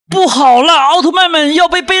不好了，奥特曼们要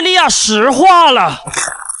被贝利亚石化了。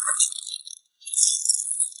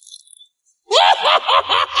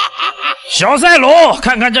小赛罗，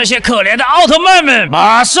看看这些可怜的奥特曼们，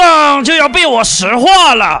马上就要被我石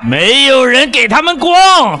化了。没有人给他们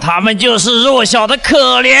光，他们就是弱小的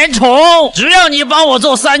可怜虫。只要你帮我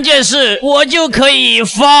做3件事，我就可以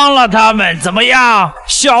放了他们，怎么样？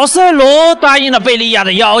小赛罗答应了贝利亚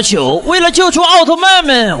的要求，为了救出奥特曼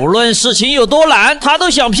们，无论事情有多难，他都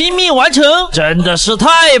想拼命完成，真的是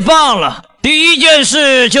太棒了。第一件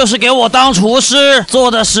事就是给我当厨师，做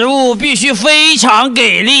的食物必须非常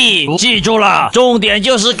给力，记住了，重点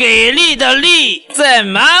就是给力的力。怎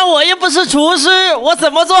么？我又不是厨师，我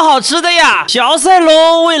怎么做好吃的呀？小赛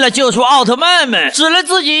罗为了救出奥特曼们，只能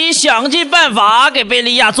自己想尽办法给贝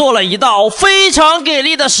利亚做了一道非常给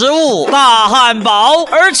力的食物——大汉堡，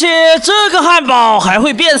而且这个汉堡还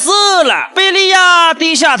会变色了。贝利亚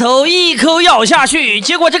低下头一口咬下去，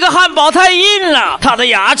结果这个汉堡太硬了，他的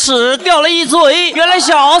牙齿掉了一嘴。原来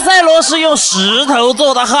小赛罗是用石头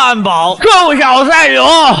做的汉堡。够小赛罗，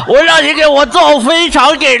我让你给我做非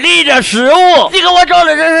常给力的食物，你给我做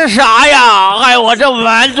的这是啥呀？害我这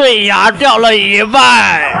满嘴牙掉了一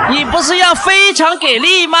半。你不是要非常给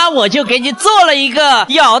力吗？我就给你做了一个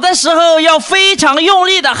咬的时候要非常用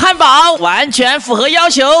力的汉堡，完全符合要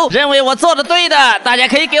求。认为我做的对的，大家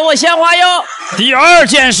可以给我鲜花哟。第二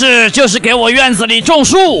件事就是给我院子里种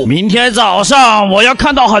树，明天早上我要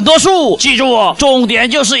看到很多树。记住，重点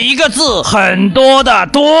就是一个字，很多的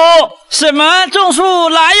多。什么种树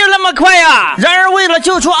哪有那么快呀？然而为了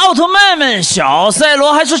救出奥特曼们，小赛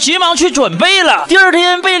罗还是急忙去准备了。第二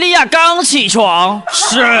天，贝利亚刚起床，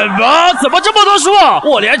什么？怎么这么多树？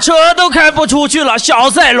我连车都开不出去了。小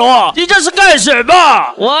赛罗，你这是干什么？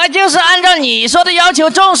我就是按照你说的要求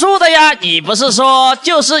种树的呀。你不是说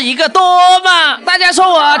就是一个多吗？大家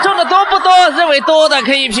说我种的多不多？认为多的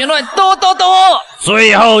可以评论多多多。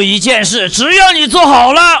最后一件事，只要你做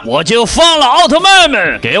好了，我就放了奥特曼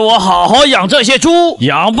们。给我好好养这些猪，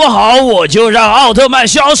养不好我就让奥特曼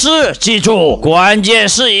消失。记住，关键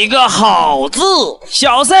是一个好字。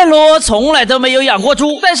小赛罗从来都没有养过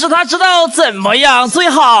猪，但是他知道怎么样最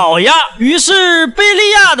好呀。于是贝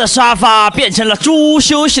利亚的沙发变成了猪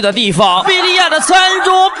休息的地方，贝利亚的餐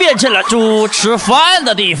桌变成了猪吃饭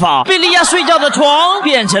的地方，贝利亚睡觉的床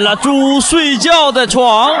变成了猪睡觉的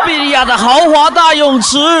床，贝利亚的豪华大泳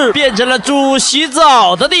池变成了猪洗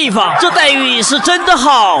澡的地方。这待遇是真的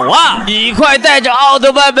好啊！你快带着奥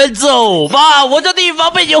特曼们走吧，我这地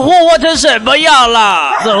方被你霍霍成什么样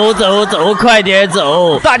了？走走走，快点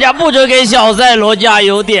走！大家不准给小赛罗加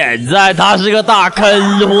油点赞，他是个大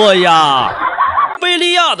坑货呀！贝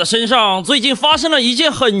利亚的身上最近发生了一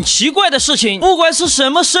件很奇怪的事情，不管是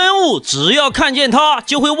什么生物，只要看见它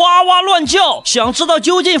就会哇哇乱叫。想知道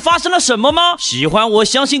究竟发生了什么吗？喜欢我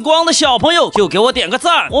相信光的小朋友就给我点个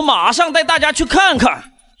赞，我马上带大家去看看。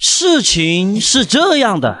事情是这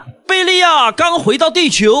样的，贝利亚刚回到地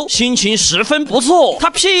球，心情十分不错。他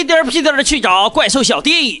屁颠屁颠的去找怪兽小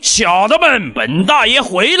弟。小的们，本大爷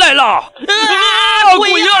回来了！鬼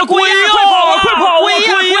呀鬼呀，快跑啊快跑啊！鬼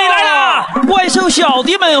来了！怪兽小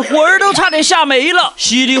弟们魂儿都差点吓没了，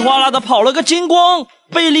稀里哗啦的跑了个精光。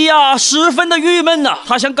贝利亚十分的郁闷呐，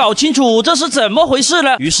他想搞清楚这是怎么回事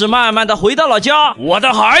了，于是慢慢的回到了家。我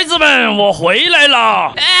的孩子们，我回来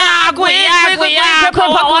了！鬼呀鬼呀，快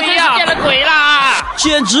跑啊！真是见了鬼啦！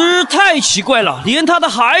简直太奇怪了，连他的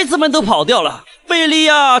孩子们都跑掉了。贝利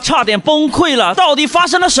亚差点崩溃了，到底发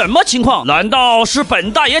生了什么情况？难道是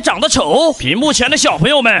本大爷长得丑？屏幕前的小朋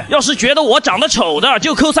友们，要是觉得我长得丑的，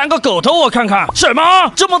就扣3个狗头我看看。什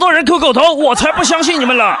么？这么多人扣狗头，我才不相信你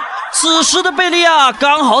们了。此时的贝利亚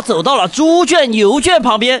刚好走到了猪圈牛圈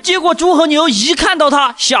旁边，结果猪和牛一看到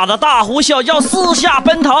他，吓得大呼小叫，四下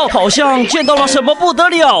奔逃，好像见到了什么不得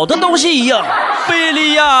了的东西一样。贝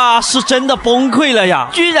利亚是真的崩溃了呀，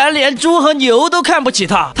居然连猪和牛都看不起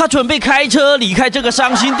他。他准备开车离开这个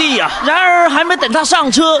伤心地呀，然而还没等他上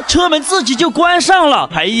车，车门自己就关上了，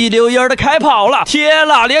还一溜烟的开跑了。天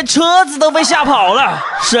哪，连车子都被吓跑了！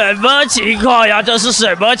什么情况呀？这是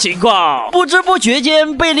什么情况？不知不觉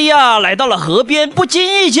间，贝利亚来到了河边，不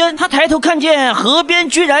经意间，他抬头看见河边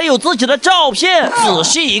居然有自己的照片。仔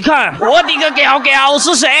细一看，我的个屌，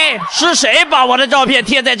是谁？是谁把我的照片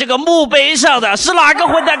贴在这个墓碑上的？是哪个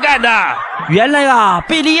混蛋干的？原来啊，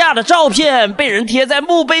贝利亚的照片被人贴在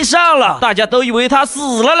墓碑上了，大家都以为他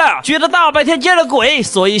死了呢，觉得大白天见了鬼，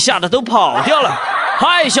所以吓得都跑掉了。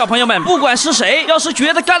嗨，小朋友们，不管是谁，要是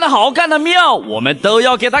觉得干得好干得妙，我们都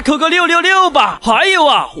要给他扣个666吧。还有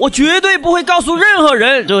啊，我绝对不会告诉任何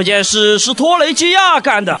人这件事是托雷基亚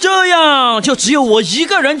干的，这样就只有我一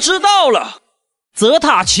个人知道了。泽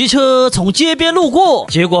塔骑车从街边路过，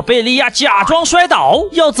结果贝利亚假装摔倒，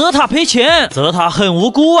要泽塔赔钱。泽塔很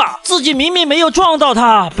无辜啊，自己明明没有撞到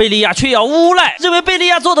他，贝利亚却要诬赖，认为贝利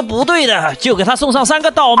亚做的不对的，就给他送上3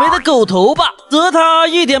个倒霉的狗头吧。泽塔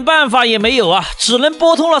一点办法也没有啊，只能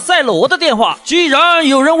拨通了赛罗的电话。既然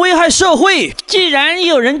有人危害社会，既然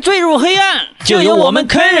有人坠入黑暗，就由我们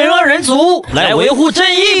坑人2人组来维护正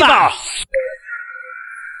义吧。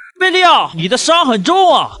贝利亚，你的伤很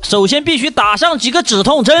重啊，首先必须打上几个止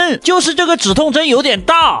痛针，就是这个止痛针有点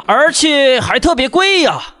大，而且还特别贵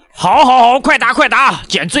呀。好，快打，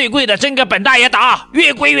捡最贵的针给本大爷打，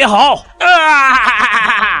越贵越好。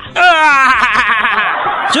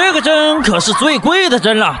这个针可是最贵的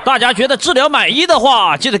针了，大家觉得治疗满意的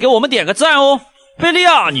话，记得给我们点个赞哦。贝利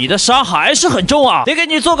亚，你的伤还是很重啊，得给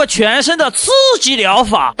你做个全身的刺激疗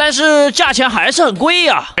法，但是价钱还是很贵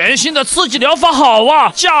呀。全新的刺激疗法好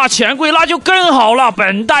啊，价钱贵那就更好了。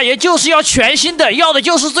本大爷就是要全新的，要的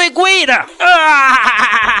就是最贵的。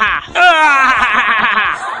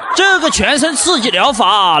这个全身刺激疗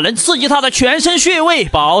法能刺激他的全身穴位，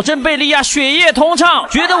保证贝利亚血液通畅。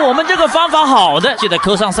觉得我们这个方法好的，记得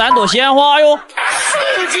扣上3朵鲜花哟。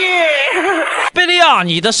刺激！贝利亚，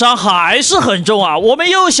你的伤还是很重啊，我们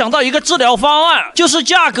又想到一个治疗方案，就是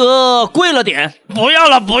价格贵了点。不要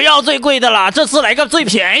了，不要最贵的了，这次来个最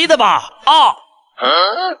便宜的吧。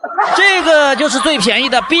这个就是最便宜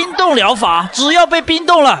的冰冻疗法，只要被冰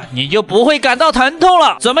冻了，你就不会感到疼痛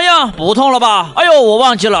了。怎么样，不痛了吧？哎呦，我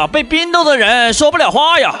忘记了，被冰冻的人说不了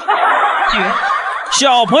话呀。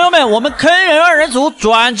小朋友们，我们坑人2人组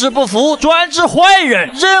专治不服，专治坏人，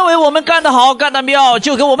认为我们干得好，干得妙，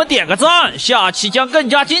就给我们点个赞，下期将更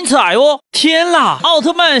加精彩哦。天啦，奥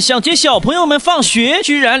特曼想接小朋友们放学，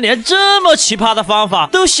居然连这么奇葩的方法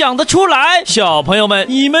都想得出来。小朋友们，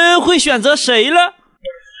你们会选择谁呢？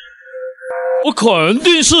我肯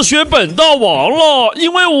定是选本大王了，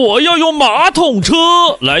因为我要用马桶车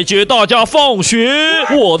来接大家放学。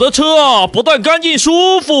我的车啊，不但干净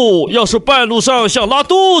舒服，要是半路上想拉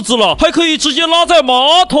肚子了，还可以直接拉在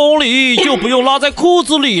马桶里，就不用拉在裤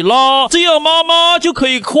子里啦。这样妈妈就可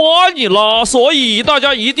以夸你啦。所以大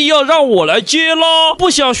家一定要让我来接啦，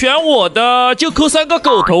不想选我的就扣3个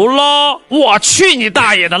狗头啦。我去你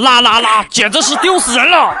大爷的，拉，简直是丢死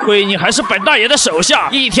人了！亏你还是本大爷的手下，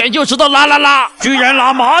一天就知道拉，居然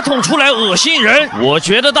拿马桶出来恶心人！我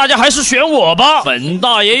觉得大家还是选我吧，本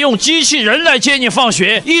大爷用机器人来接你放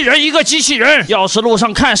学，一人一个机器人。要是路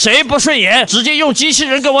上看谁不顺眼，直接用机器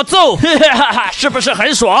人给我揍，是不是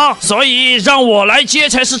很爽？所以让我来接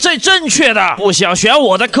才是最正确的。不想选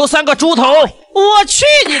我的，扣3个猪头。我去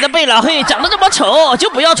你的贝老黑，长得这么丑就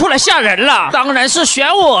不要出来吓人了。当然是选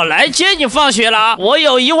我来接你放学了。我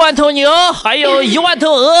有1万头牛，还有1万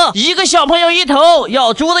头鹅，一个小朋友1头，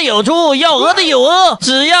要猪的有猪，要鹅的有鹅。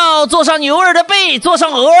只要坐上牛儿的背，坐上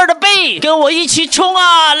鹅儿的背，跟我一起冲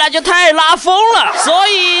啊，那就太拉风了。所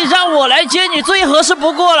以让我来接你最合适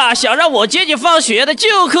不过了。想让我接你放学的，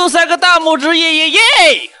就扣3个大拇指，耶耶耶！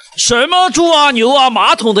什么猪啊牛啊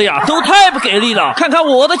马桶的呀，都太不给力了。看看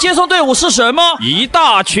我的接送队伍是什么，一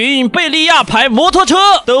大群贝利亚牌摩托车，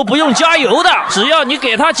都不用加油的，只要你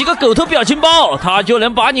给他几个狗头表情包，他就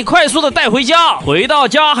能把你快速的带回家，回到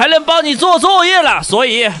家还能帮你做作业了。所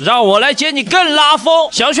以让我来接你更拉风，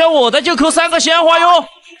想选我的就扣3个鲜花哟。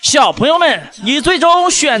小朋友们，你最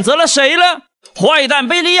终选择了谁呢？坏蛋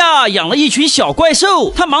贝利亚养了一群小怪兽，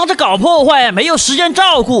他忙着搞破坏，没有时间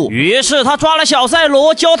照顾，于是他抓了小赛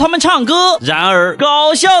罗教他们唱歌。然而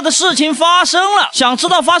搞笑的事情发生了，想知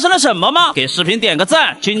道发生了什么吗？给视频点个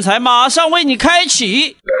赞，精彩马上为你开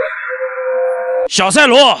启。小赛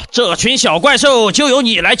罗，这群小怪兽就由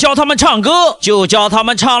你来教他们唱歌，就教他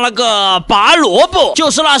们唱了个拔萝卜，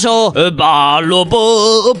就是那首拔萝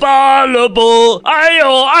卜拔萝卜，哎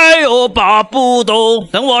呦哎呦拔不动。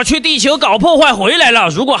等我去地球搞破坏回来了，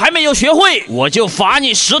如果还没有学会，我就罚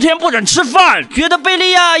你10天不准吃饭。觉得贝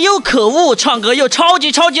利亚又可恶，唱歌又超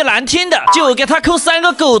级难听的，就给他扣3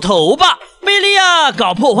个狗头吧。贝利亚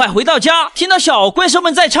搞破坏回到家，听到小怪兽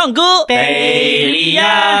们在唱歌，贝利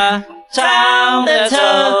亚长得丑，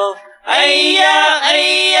哎呀哎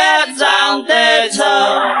呀长得丑，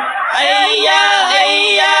哎呀哎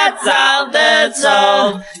呀长得丑，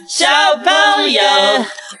小朋友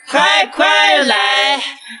快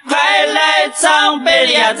来唱贝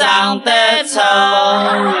利亚长得丑。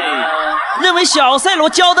认为小赛罗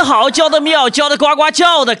教得好，教得妙，教得呱呱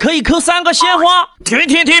叫的，可以扣3个鲜花。停，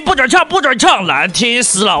不准唱，难听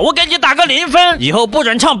死了！我给你打个0分，以后不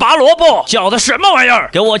准唱拔萝卜，教的什么玩意儿？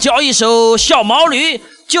给我教一首小毛驴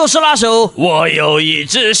就是那首。我有一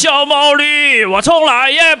只小毛驴，我从来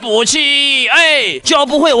也不骑。哎，教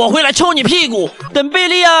不会我会来抽你屁股。等贝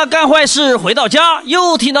利亚干坏事回到家，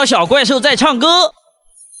又听到小怪兽在唱歌。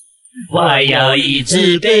我有一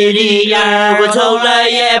只贝利亚，我从来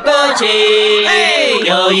也不骑。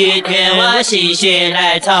有一天我心血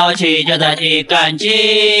来潮去叫它剃干净，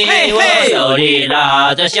我手里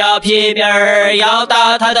拿着小皮鞭儿，要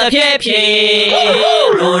打它的屁屁。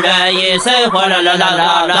突然一声哗啦啦啦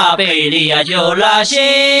啦啦，贝利亚就拉稀。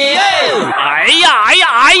哎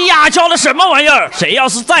呀，教的什么玩意儿？谁要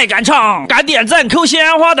是再敢唱，敢点赞扣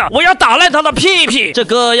鲜花的，我要打烂他的屁屁。这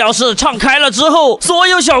歌要是唱开了之后，所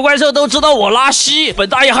有小怪兽都知道我拉稀，本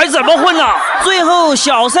大爷还怎么混了？最后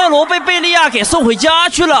小赛罗被贝利亚给送回家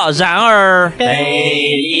去了。然而贝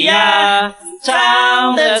利亚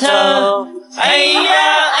长得丑，哎呀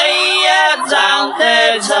长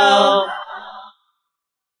得丑。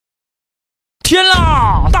天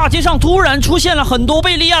啦！大街上突然出现了很多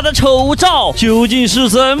贝利亚的丑照，究竟是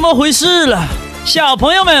怎么回事了？小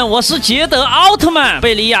朋友们，我是杰德奥特曼。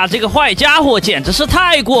贝利亚这个坏家伙简直是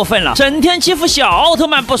太过分了，整天欺负小奥特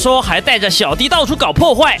曼不说，还带着小弟到处搞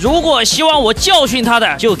破坏。如果希望我教训他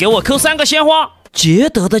的，就给我扣3个鲜花。杰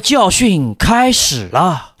德的教训开始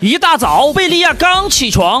了。一大早，贝利亚刚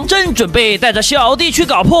起床，正准备带着小弟去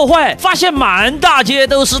搞破坏，发现满大街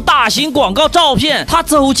都是大型广告照片。他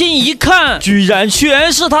走近一看，居然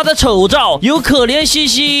全是他的丑照，有可怜兮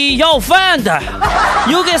兮要饭的，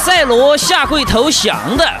有给赛罗下跪投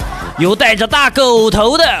降的，有带着大狗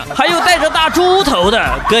头的，还有带着大猪头的，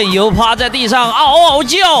更有趴在地上嗷嗷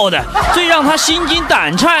叫的。最让他心惊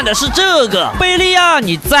胆颤的是这个，贝利亚，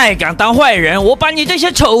你再敢当坏人，我把你这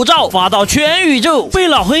些丑照发到全宇宙。贝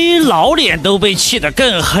老黑老脸都被气得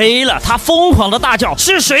更黑了，他疯狂的大叫：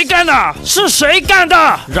是谁干的？是谁干的？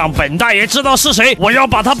让本大爷知道是谁，我要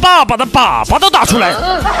把他爸爸的粑粑都打出来。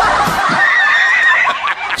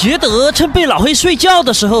杰德趁贝老黑睡觉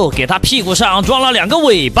的时候，给他屁股上装了2个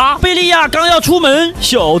尾巴。贝利亚刚要出门，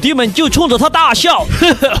小弟们就冲着他大笑：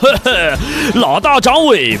老大长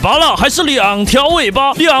尾巴了，还是2条尾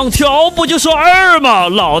巴，2条不就是2吗？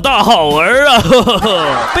老大好玩啊！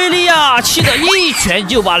贝利亚气得一拳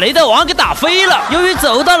就把雷德王给打飞了。由于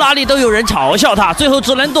走到哪里都有人嘲笑他，最后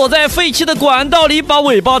只能躲在废弃的管道里把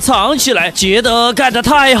尾巴藏起来。杰德干得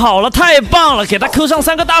太好了，太棒了，给他扣上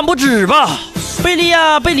3个大拇指吧。贝利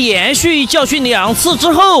亚被连续教训2次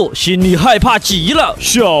之后，心里害怕极了。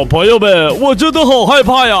小朋友们，我真的好害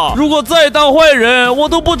怕呀！如果再当坏人，我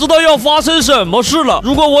都不知道要发生什么事了。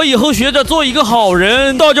如果我以后学着做一个好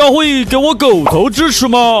人，大家会给我狗头支持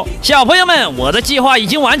吗？小朋友们，我的计划已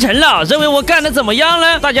经完成了，认为我干得怎么样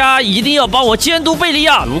呢？大家一定要帮我监督贝利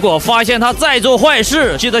亚，如果发现他再做坏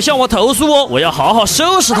事，记得向我投诉哦，我要好好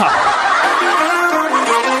收拾他。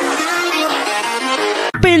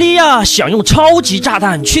贝利亚想用超级炸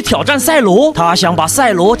弹去挑战赛罗，他想把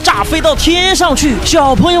赛罗炸飞到天上去。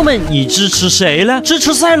小朋友们，你支持谁呢？支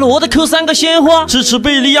持赛罗的扣3个鲜花，支持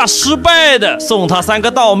贝利亚失败的送他3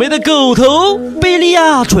个倒霉的狗头。贝利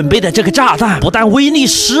亚准备的这个炸弹不但威力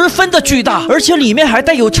十分的巨大，而且里面还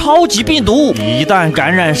带有超级病毒，一旦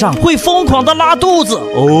感染上会疯狂的拉肚子。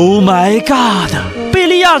Oh my god！贝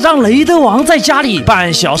利亚让雷德王在家里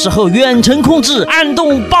半小时后远程控制，按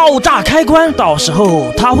动爆炸开关，到时候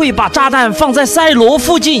他会把炸弹放在赛罗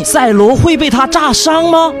附近，赛罗会被他炸伤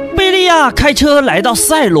吗？贝利亚开车来到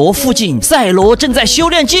赛罗附近，赛罗正在修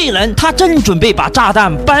炼技能，他正准备把炸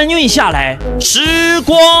弹搬运下来。时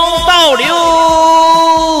光倒流，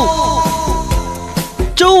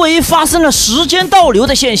周围发生了时间倒流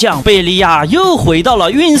的现象，贝利亚又回到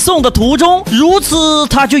了运送的途中，如此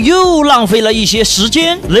他就又浪费了一些时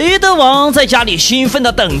间。雷德王在家里兴奋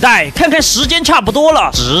的等待，看看时间差不多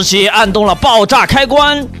了，直接按动了爆炸开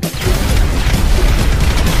关。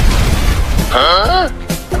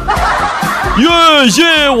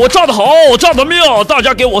耶！我炸得好，炸得妙！大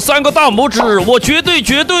家给我3个大拇指，我绝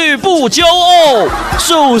对不骄傲。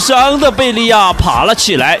受伤的贝利亚爬了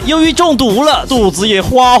起来，由于中毒了，肚子也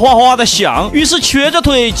哗哗哗的响，于是瘸着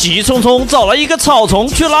腿急匆匆找了一个草丛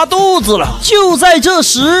去拉肚子了。就在这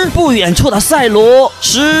时，不远处的赛罗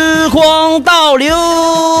时光倒流。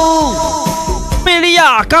贝利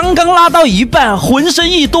亚刚刚拉到一半，浑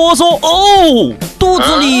身一哆嗦，肚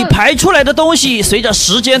子里排出来的东西随着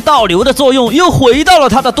时间倒流的作用，又回到了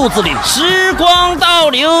他的肚子里。时光倒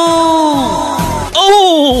流，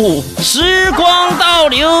时光倒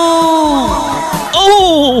流，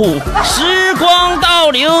时光倒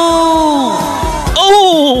流。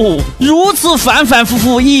如此反反复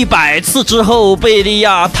复100次之后，贝利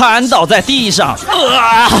亚瘫倒在地上。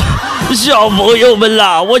小朋友们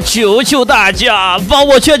啦，我求求大家帮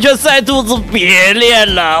我劝劝赛兔子别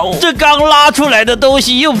练了，这刚拉出来的东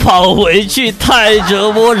西又跑回去，太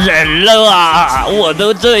折磨人了啊！我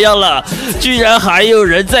都这样了，居然还有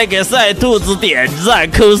人在给赛兔子点赞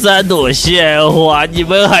扣3朵鲜花，你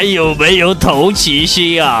们还有没有同情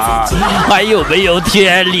心啊？还有没有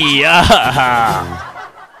天理啊？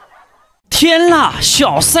天啦，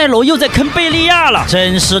小赛罗又在坑贝利亚了，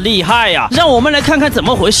真是厉害呀！让我们来看看怎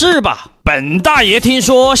么回事吧。本大爷听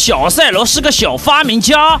说小赛罗是个小发明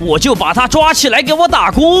家，我就把他抓起来给我打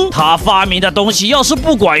工。他发明的东西要是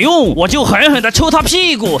不管用，我就狠狠地抽他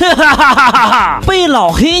屁股。哈哈哈哈哈哈！贝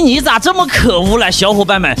老黑，你咋这么可恶了？小伙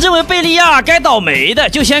伴们认为贝利亚该倒霉的，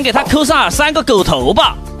就先给他扣上3个狗头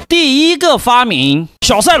吧。第一个发明，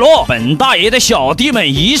小赛罗，本大爷的小弟们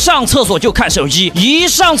一上厕所就看手机，一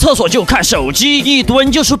上厕所就看手机，一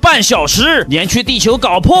蹲就是半小时，连去地球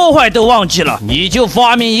搞破坏都忘记了。你就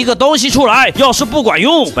发明一个东西出来，要是不管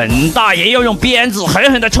用，本大爷要用鞭子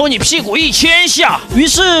狠狠地抽你屁股1000下。于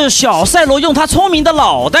是小赛罗用他聪明的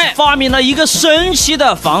脑袋发明了一个神奇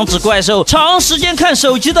的防止怪兽长时间看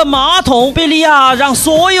手机的马桶。贝利亚让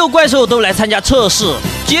所有怪兽都来参加测试，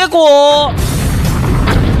结果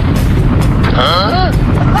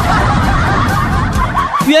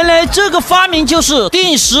原来这个发明就是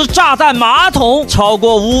定时炸弹马桶，超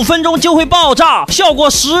过5分钟就会爆炸，效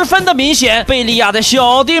果10分的明显。贝利亚的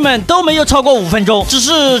小弟们都没有超过5分钟，只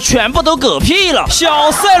是全部都嗝屁了。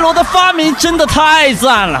小赛罗的发明真的太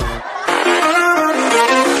赞了。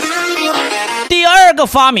第二个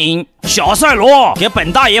发明，小赛罗给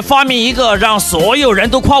本大爷发明一个让所有人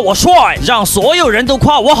都夸我帅，让所有人都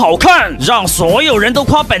夸我好看，让所有人都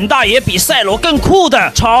夸本大爷比赛罗更酷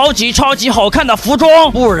的超级好看的服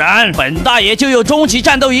装，不然本大爷就有终极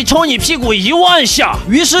战斗仪抽你屁股1万下。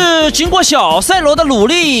于是经过小赛罗的努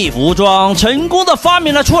力，服装成功的发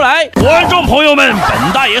明了出来。观众朋友们，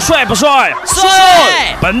本大爷帅不帅？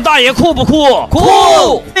帅！本大爷酷不酷？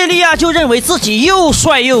酷！贝利亚就认为自己又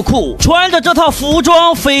帅又酷，穿着这套服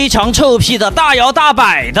装非常臭屁的大摇大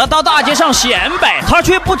摆的到大街上显摆，他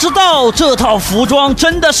却不知道这套服装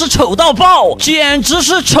真的是丑到爆，简直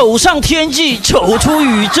是丑上天际，丑出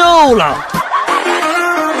宇宙了。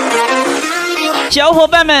小伙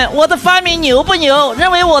伴们，我的发明牛不牛？认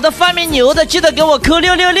为我的发明牛的记得给我扣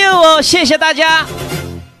666哦，谢谢大家。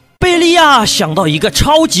贝利亚想到一个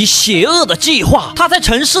超级邪恶的计划，他在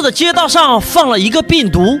城市的街道上放了一个病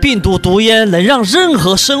毒，病毒毒烟能让任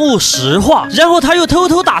何生物石化。然后他又偷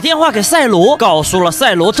偷打电话给赛罗，告诉了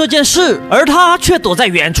赛罗这件事，而他却躲在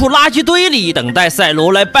远处垃圾堆里等待赛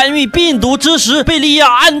罗来搬运病毒之时，贝利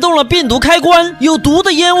亚按动了病毒开关，有毒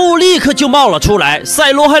的烟雾立刻就冒了出来，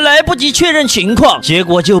赛罗还来不及确认情况，结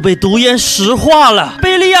果就被毒烟石化了。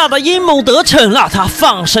贝利亚的阴谋得逞了，他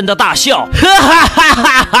放声的大笑，哈哈哈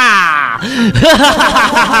哈哈！哈哈哈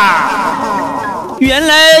哈哈！原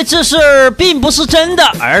来这事儿并不是真的，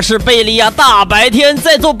而是贝利亚大白天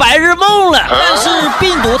在做白日梦了。但是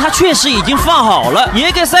病毒它确实已经放好了，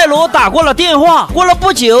也给赛罗打过了电话。过了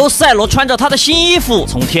不久，赛罗穿着他的新衣服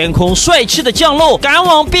从天空帅气的降落，赶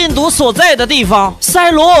往病毒所在的地方。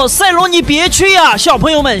赛罗，你别去啊！小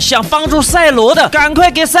朋友们，想帮助赛罗的，赶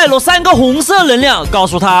快给赛罗3个红色能量，告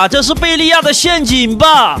诉他这是贝利亚的陷阱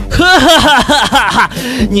吧！哈哈哈哈哈！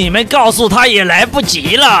你们告诉他也来不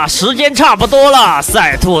及了，时间差不多了。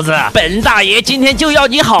赛兔子，本大爷今天就要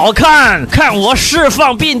你好看，看我释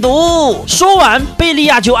放病毒。说完，贝利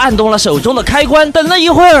亚就按动了手中的开关。等了一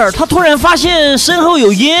会儿，他突然发现身后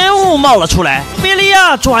有烟雾冒了出来。贝利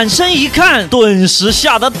亚转身一看，顿时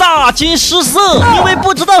吓得大惊失色，因为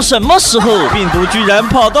不知道什么时候病毒居然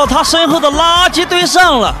跑到他身后的垃圾堆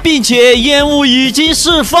上了，并且烟雾已经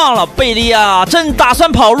释放了。贝利亚正打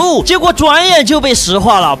算跑路，结果转眼就被石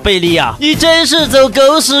化了。贝利亚，你真是走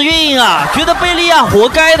狗屎运啊！觉得贝利亚活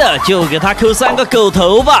该的，就给他扣3个狗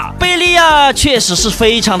头吧。贝利亚确实是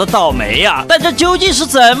非常的倒霉呀，但这究竟是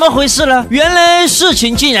怎么回事呢？原来事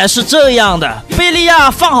情竟然是这样的。贝利亚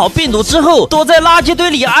放好病毒之后，躲在垃圾堆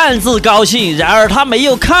里暗自高兴。然而他没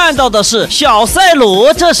有看到的是，小赛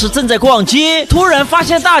罗这时正在逛街，突然发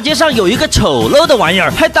现大街上有一个丑陋的玩意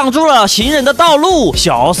儿，还挡住了行人的道路。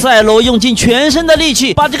小赛罗用尽全身的力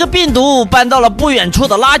气，把这个病毒搬到了不远处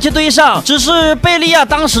的垃圾堆上。只是贝利亚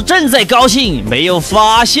当时正在高兴，没有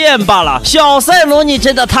发现罢了。小赛罗，你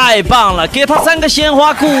真的太棒了，给他3个鲜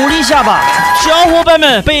花鼓励一下吧。小伙伴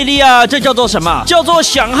们，贝利亚这叫做什么？叫做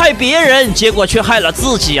想害别人，结果却害了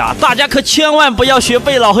自己啊！大家可千万不要学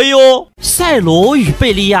贝老黑哦。赛罗与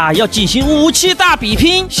贝利亚要进行武器大比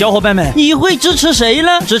拼，小伙伴们，你会支持谁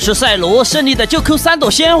呢？支持赛罗胜利的就扣3朵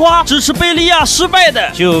鲜花，支持贝利亚失败的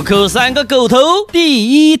就扣3个狗头。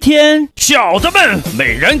第1天，小子们，每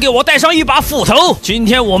人给我带上一把斧头。今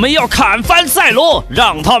天我们要砍翻赛罗，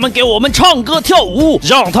让他们给我们唱歌跳舞，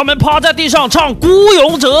让他们趴在地上唱《孤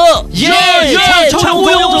勇者》。耶！唱孤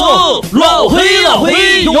勇者，老黑老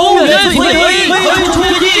黑，永远最黑，黑出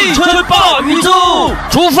天地，称霸宇宙。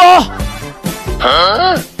出发！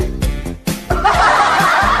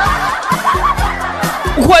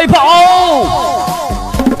快跑！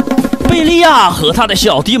贝利亚和他的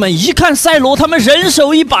小弟们一看赛罗他们人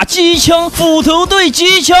手一把机枪，斧头对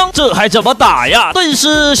机枪，这还怎么打呀？顿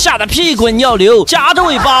时吓得屁滚尿流，夹着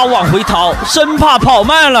尾巴往回逃，生怕跑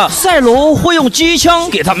慢了赛罗会用机枪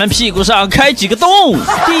给他们屁股上开几个洞。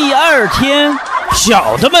第2天，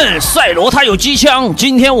小子们，赛罗他有机枪，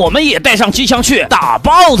今天我们也带上机枪去打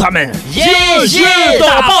爆他们！耶！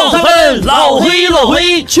打爆他们！老黑老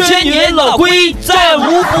黑，千年老龟，战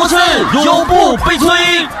无不胜，永不被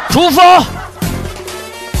摧。出发！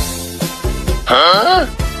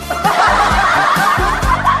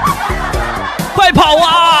快跑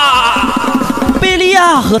啊！贝利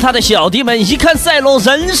亚和他的小弟们一看赛罗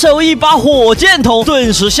人手一把火箭筒，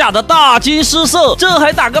顿时吓得大惊失色。这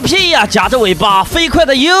还打个屁呀！夹着尾巴飞快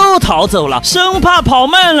的又逃走了，生怕跑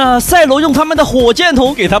慢了，赛罗用他们的火箭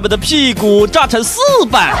筒给他们的屁股炸成4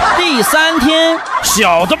瓣。第3天，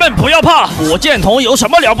小子们不要怕，火箭筒有什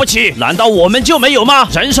么了不起？难道我们就没有吗？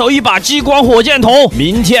人手一把激光火箭筒，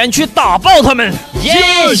明天去打爆他们！耶！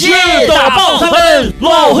打爆他们！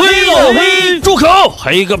老黑老黑，住口！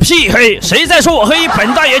黑个屁黑！谁再说我黑，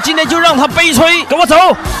本大爷今天就让他悲催！给我走！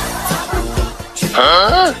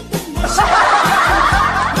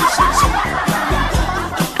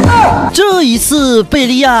这一次，贝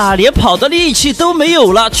利亚连跑的力气都没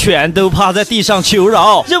有了，全都趴在地上求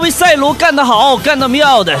饶，认为赛罗干得好，干得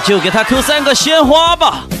妙的，就给他扣3个鲜花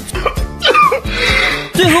吧。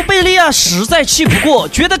最后贝利亚实在气不过，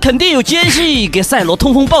觉得肯定有奸细，给赛罗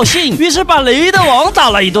通风报信，于是把雷德王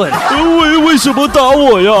打了一顿。为什么打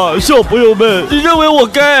我呀？小朋友们，你认为我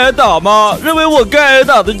该挨打吗？认为我该挨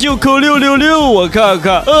打的就扣666，我看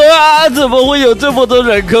看。怎么会有这么多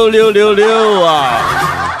人扣666啊？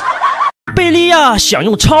贝利亚想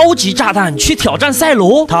用超级炸弹去挑战赛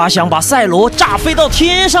罗，他想把赛罗炸飞到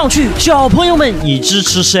天上去。小朋友们，你支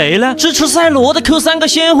持谁呢？支持赛罗的扣3个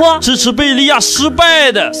鲜花，支持贝利亚失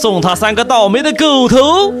败的送他3个倒霉的狗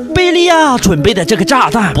头。贝利亚准备的这个炸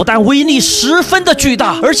弹不但威力十分的巨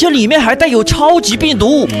大，而且里面还带有超级病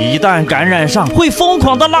毒，一旦感染上会疯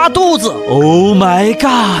狂的拉肚子。Oh my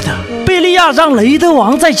god！贝利亚让雷德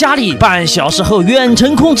王在家里半小时后远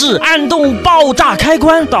程控制，按动爆炸开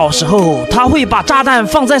关，到时候他会把炸弹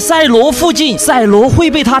放在赛罗附近，赛罗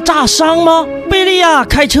会被他炸伤吗？贝利亚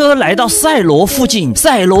开车来到赛罗附近，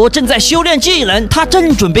赛罗正在修炼技能，他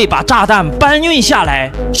正准备把炸弹搬运下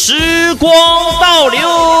来。时光倒流，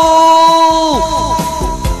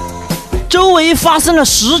周围发生了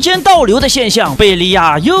时间倒流的现象，贝利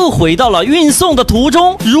亚又回到了运送的途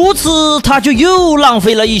中，如此他就又浪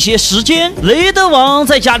费了一些时间。雷德王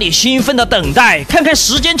在家里兴奋的等待，看看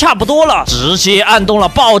时间差不多了，直接按动了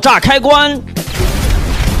爆炸开关。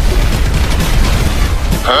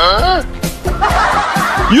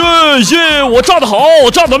耶！我炸得好，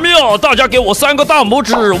炸得妙！大家给我3个大拇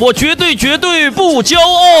指，我绝对不骄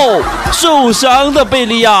傲。受伤的贝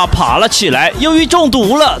利亚爬了起来，由于中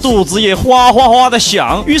毒了，肚子也哗哗哗的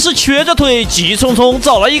响，于是瘸着腿急匆匆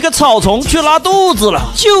找了一个草丛去拉肚子了。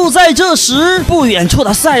就在这时，不远处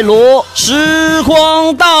的赛罗时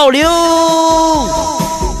光倒流。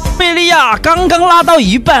贝利亚刚刚拉到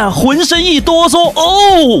一半，浑身一哆嗦，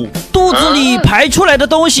肚子里排出来的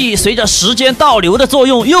东西随着时间倒流的作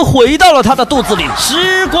用，又回到了他的肚子里。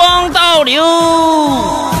时光倒流，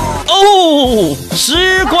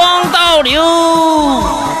时光倒流，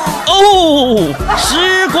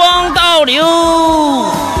时光倒流。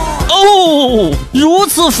如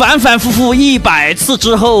此反反复复100次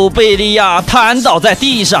之后，贝利亚瘫倒在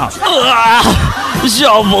地上。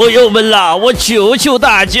小朋友们啦，我求求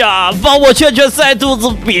大家帮我劝劝赛兔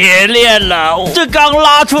子别练了，这刚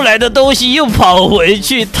拉出来的东西又跑回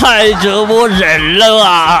去，太折磨人了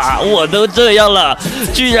啊！我都这样了，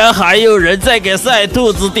居然还有人在给赛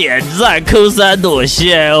兔子点赞，扣3朵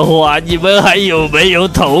鲜花，你们还有没有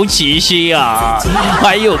同情心啊？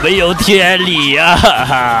还有没有天理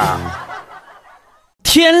啊？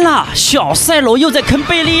天啦，小赛罗又在坑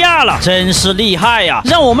贝利亚了，真是厉害呀！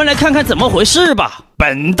让我们来看看怎么回事吧。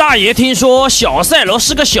本大爷听说小赛罗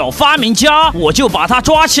是个小发明家，我就把他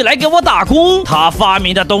抓起来给我打工。他发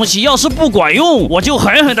明的东西要是不管用，我就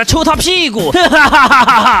狠狠地抽他屁股。哈哈哈哈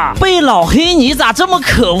哈哈！贝老黑，你咋这么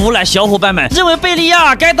可恶了？小伙伴们认为贝利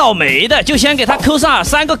亚该倒霉的，就先给他扣上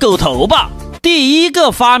3个狗头吧。第一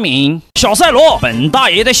个发明，小赛罗，本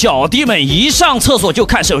大爷的小弟们一上厕所就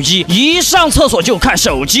看手机，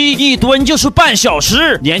一蹲就是半小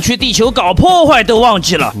时，连去地球搞破坏都忘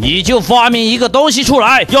记了。你就发明一个东西出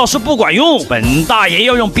来，要是不管用，本大爷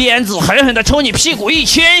要用鞭子狠狠地抽你屁股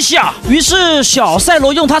1000下。于是小赛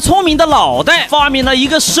罗用他聪明的脑袋发明了一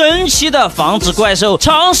个神奇的防止怪兽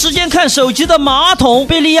长时间看手机的马桶。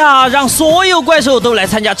贝利亚让所有怪兽都来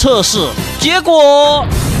参加测试，结果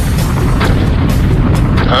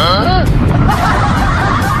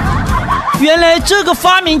原来这个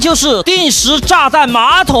发明就是定时炸弹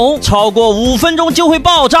马桶，超过5分钟就会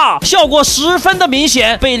爆炸，效果十分的明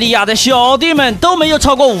显。贝利亚的小弟们都没有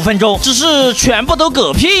超过5分钟，只是全部都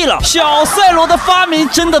嗝屁了。小赛罗的发明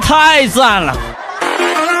真的太赞了。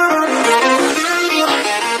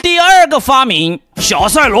第二个发明，小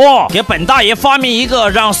赛罗，给本大爷发明一个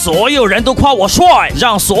让所有人都夸我帅，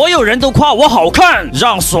让所有人都夸我好看，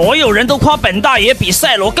让所有人都夸本大爷比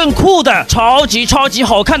赛罗更酷的超级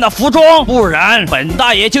好看的服装，不然本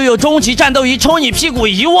大爷就有终极战斗仪抽你屁股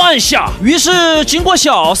1万下。于是经过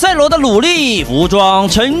小赛罗的努力，服装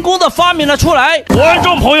成功的发明了出来。观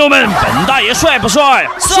众朋友们，本大爷帅不帅？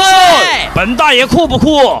帅！本大爷酷不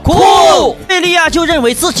酷？酷！贝利亚就认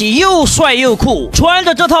为自己又帅又酷，穿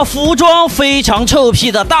着这套服装非常臭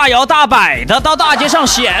屁的大摇大摆的到大街上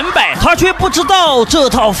显摆，他却不知道这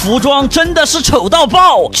套服装真的是丑到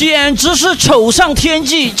爆，简直是丑上天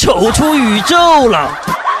际，丑出宇宙了。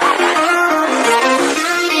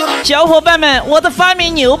小伙伴们，我的发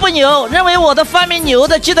明牛不牛？认为我的发明牛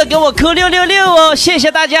的，记得给我扣666哦，谢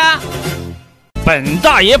谢大家。本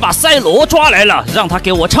大爷把赛罗抓来了，让他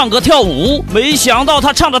给我唱歌跳舞，没想到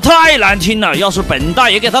他唱的太难听了，要是本大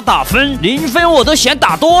爷给他打分，0分我都嫌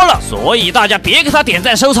打多了，所以大家别给他点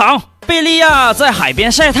赞收藏。贝利亚在海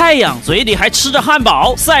边晒太阳，嘴里还吃着汉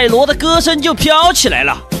堡，赛罗的歌声就飘起来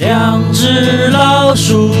了。2只老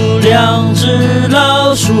鼠，2只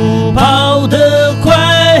老鼠，跑得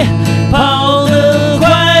快，跑得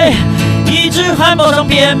快。1只汉堡上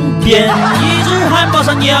便便，1只汉堡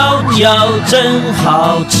上尿尿，真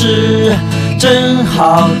好吃，真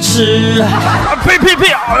好吃。呸！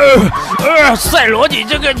赛罗，你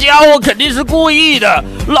这个家伙肯定是故意的，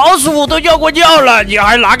老鼠都尿过尿了，你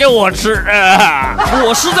还拿给我吃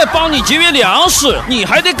我是在帮你节约粮食，你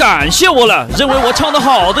还得感谢我了。认为我唱得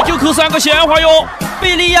好的就扣3个鲜花哟。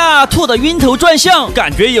贝利亚吐得晕头转向，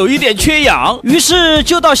感觉有一点缺氧，于是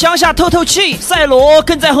就到乡下透透气。赛罗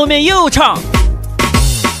跟在后面又唱：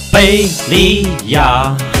贝利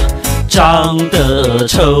亚长得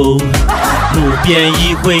丑，路边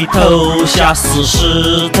一回头，吓死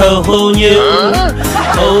石头牛。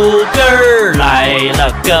后边来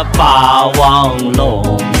了个霸王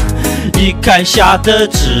龙，一看吓得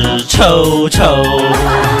直抽抽。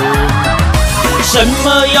什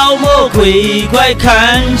么妖魔鬼怪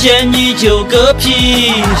看见你就嗝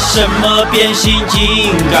屁，什么变形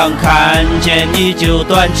金刚看见你就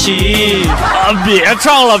断气。别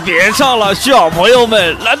唱了，小朋友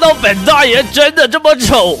们，难道本大爷真的这么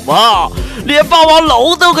丑吗？连霸王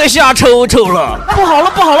龙都给吓抽抽了。不好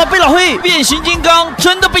了，贝老黑，变形金刚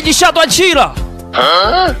真的被你吓断气了。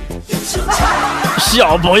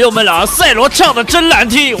小朋友们啊，赛罗唱的真难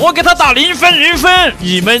听，我给他打0分。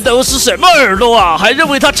你们都是什么耳朵啊？还认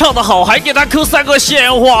为他唱得好，还给他扣3个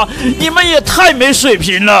鲜花，你们也太没水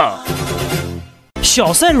平了。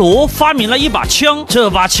小赛罗发明了一把枪，这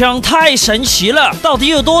把枪太神奇了，到底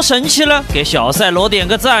有多神奇呢？给小赛罗点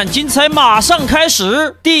个赞，精彩马上开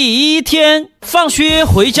始。第1天，放学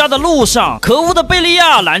回家的路上，可恶的贝利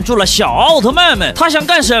亚拦住了小奥特曼们。他想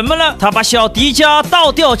干什么呢？他把小迪迦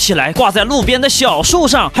倒吊起来，挂在路边的小树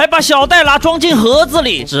上，还把小戴拉装进盒子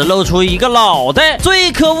里，只露出一个脑袋。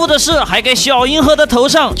最可恶的是，还给小银河的头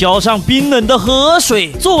上浇上冰冷的河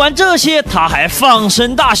水。做完这些，他还放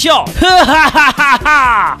声大笑，哈哈哈哈哈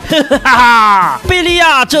哈！贝利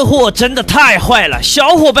亚这货真的太坏了，小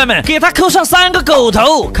伙伴们，给他扣上3个狗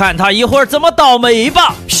头，看他一会儿怎么倒霉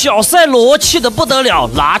吧。小赛罗气得不得了，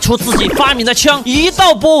拿出自己发明的枪，一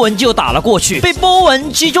道波纹就打了过去。被波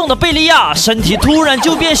纹击中的贝利亚身体突然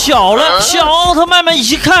就变小了。小奥特曼们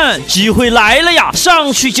一看，机会来了呀，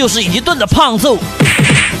上去就是一顿的胖揍。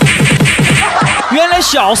原来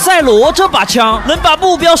小赛罗这把枪能把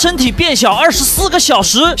目标身体变小24个小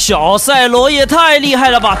时，小赛罗也太厉害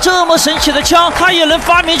了吧！这么神奇的枪，他也能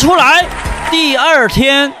发明出来。第二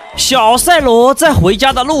天，小赛罗在回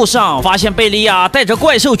家的路上，发现贝利亚带着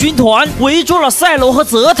怪兽军团围住了赛罗和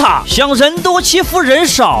泽塔，想人多欺负人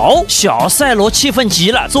少。小赛罗气愤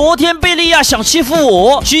极了，昨天贝利亚想欺负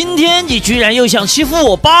我，今天你居然又想欺负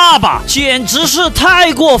我爸爸，简直是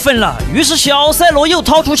太过分了。于是小赛罗又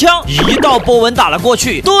掏出枪，一道波纹打了过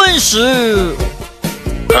去，顿时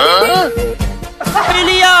贝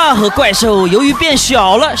利亚和怪兽由于变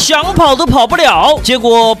小了，想跑都跑不了，结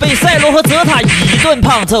果被赛罗和泽塔一顿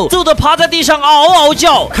胖揍，揍得趴在地上嗷嗷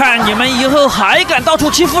叫。看你们以后还敢到处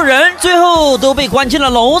欺负人，最后都被关进了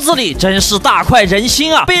笼子里，真是大快人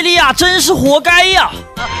心啊！贝利亚真是活该呀！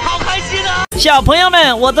好开心啊！小朋友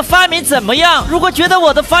们，我的发明怎么样？如果觉得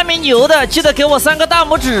我的发明牛的，记得给我3个大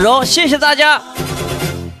拇指哦，谢谢大家。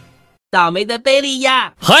倒霉的贝利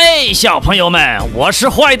亚，嘿，小朋友们，我是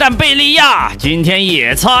坏蛋贝利亚。今天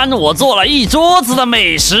野餐我做了一桌子的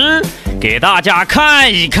美食，给大家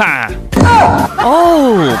看一看。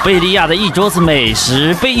哦，贝利亚的一桌子美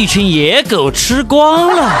食被一群野狗吃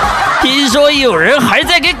光了。听说有人还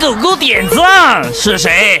在给狗狗点赞，是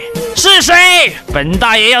谁？是谁？本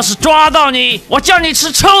大爷要是抓到你，我叫你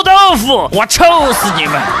吃臭豆腐，我臭死你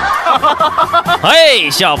们！嘿，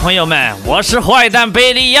小朋友们，我是坏蛋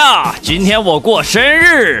贝利亚。今天我过生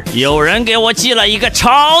日，有人给我寄了一个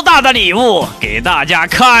超大的礼物，给大家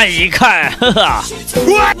看一看，呵呵。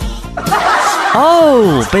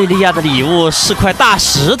哦，贝利亚的礼物是块大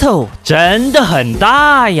石头，真的很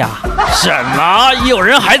大呀！什么？有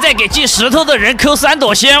人还在给寄石头的人抠3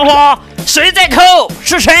朵鲜花？谁在抠？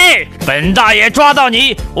是谁？本大爷抓到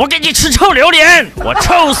你，我给你吃臭榴莲，我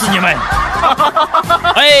臭死你们！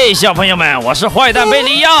哎，小朋友们，我是坏蛋贝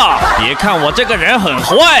利亚。别看我这个人很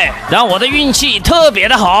坏，但我的运气特别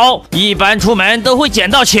的好，一般出门都会捡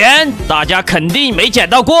到钱，大家肯定没捡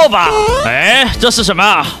到过吧？哎，这是什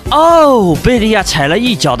么？哦，贝利亚踩了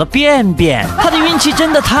一脚的便便，他的运气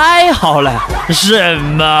真的太好了。什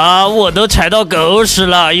么？我都踩到狗屎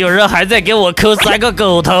了，有人还在给我抠3个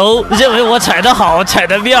狗头，认为我踩得好，踩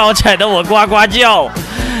得妙，踩得我呱呱叫。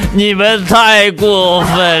你们太过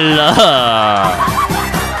分了！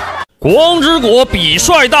光之国比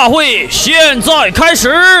帅大会现在开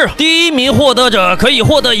始，第1名获得者可以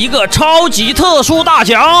获得一个超级特殊大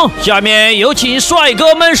奖。下面有请帅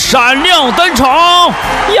哥们闪亮登场。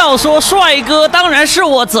要说帅哥，当然是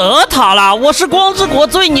我泽塔啦！我是光之国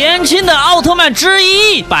最年轻的奥特曼之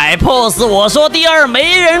一，摆 pose 我说第2，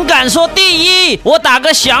没人敢说第1。我打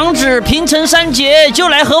个响指，平成3节就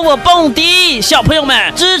来和我蹦迪。小朋友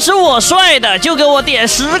们，支持我帅的就给我点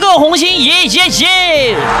10个红心，耶耶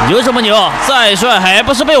耶！有什么牛？再帅还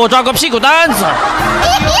不是被我抓个屁股蛋子？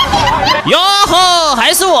哟呵，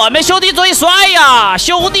还是我们兄弟最帅呀！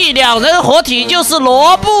兄弟2人合体就是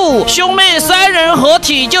罗布，兄妹3人合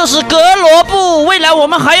体就是格罗布，未来我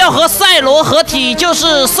们还要和赛罗合体，就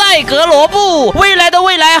是赛格罗布，未来的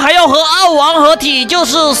未来还要和奥王合体，就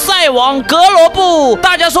是赛王格罗布。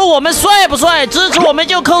大家说我们帅不帅？支持我们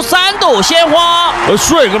就扣3朵鲜花。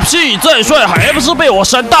帅个屁！再帅还不是被我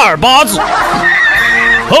扇大耳巴子！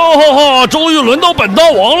哈哈哈！终于轮到本大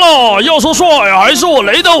王了。要说帅，还是我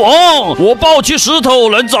雷德王。我抱起石头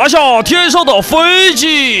能砸下天上的飞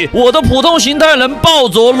机，我的普通形态能抱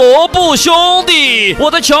走罗布兄弟，我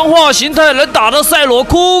的强化形态能打得赛罗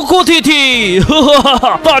哭哭啼啼。哈哈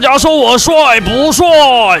哈！大家说我帅不帅？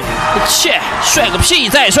切，帅个屁！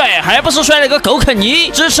再帅还不是摔了个狗啃泥。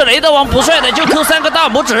支持雷德王不帅的就扣3个大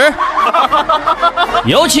拇指。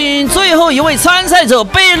有请最后一位参赛者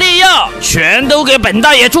贝利亚，全都给本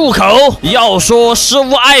大爷住口！要说失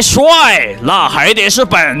误爱帅，那还得是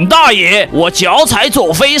本大爷。我脚踩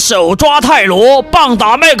佐菲，手抓泰罗，棒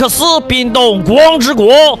打麦克斯，冰冻光之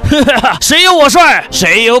国。谁有我帅？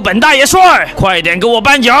谁有本大爷帅？快点给我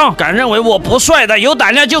颁奖！敢认为我不帅的，有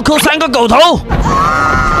胆量就扣3个狗头。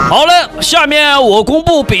好了，下面我公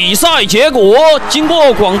布比赛结果。经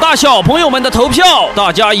过广大小朋友们的投票，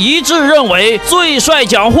大家一致认为最帅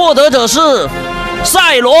奖获得者是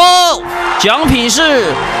赛罗，奖品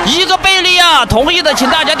是1个贝利亚。同意的请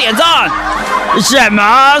大家点赞。什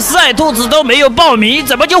么？赛兔子都没有报名，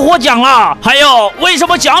怎么就获奖了？还有，为什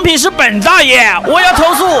么奖品是本大爷？我要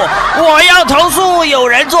投诉！我要投诉！有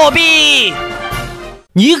人作弊！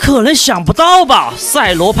你可能想不到吧？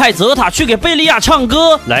赛罗派泽塔去给贝利亚唱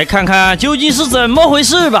歌，来看看究竟是怎么回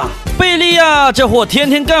事吧。贝利亚这货天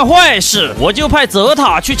天干坏事，我就派泽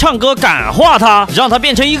塔去唱歌感化他，让他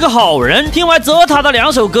变成一个好人。听完泽塔的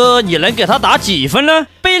2首歌，你能给他打几分呢？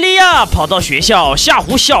贝利亚跑到学校吓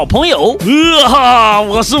唬小朋友，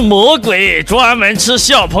我是魔鬼，专门吃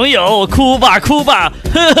小朋友，哭吧哭吧，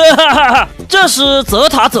呵呵哈哈哈。这时泽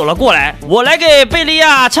塔走了过来，我来给贝利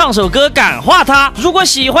亚唱首歌感化他。如果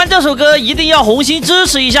喜欢这首歌，一定要红心支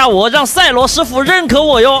持一下我，让赛罗师傅认可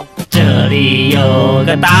我哟。这里有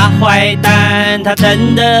个大坏蛋，他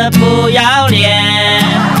真的不要脸，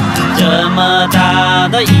这么大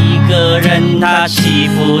的一个人，他欺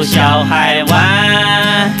负小孩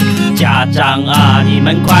玩。家长啊，你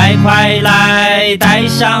们快快来，带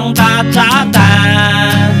上大炸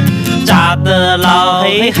弹，炸得老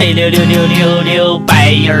黑黑溜溜溜溜溜，白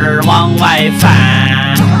影儿往外翻。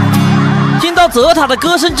听到泽塔的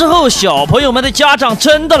歌声之后，小朋友们的家长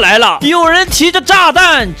真的来了，有人提着炸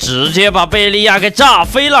弹，直接把贝利亚给炸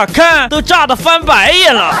飞了，看都炸得翻白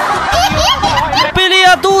眼了。贝利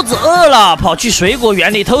亚肚子饿了，跑去水果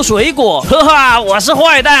园里偷水果，呵哈，我是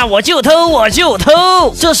坏蛋，我就偷，我就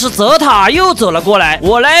偷。这时泽塔又走了过来，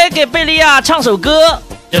我来给贝利亚唱首歌。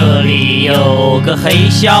这里有个黑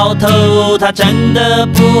小偷，他真的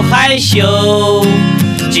不害羞，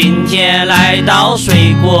今天来到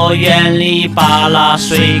水果园里，扒拉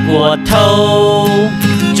水果偷。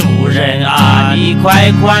主人啊，你快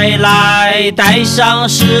快来，带上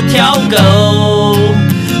10条狗，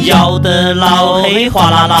咬得老黑哗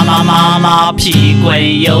啦啦啦啦啦，屁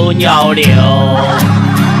滚又尿流。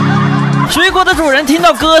水果的主人听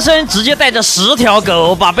到歌声，直接带着10条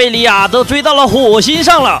狗，把贝利亚都追到了火星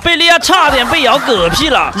上了。贝利亚差点被咬嗝屁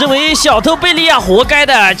了，认为小偷贝利亚活该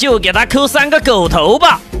的，就给他抠3个狗头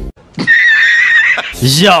吧。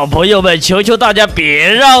小朋友们，求求大家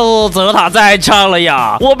别让泽塔再唱了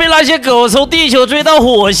呀！我被那些狗从地球追到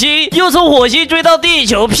火星，又从火星追到地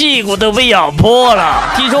球，屁股都被咬破了。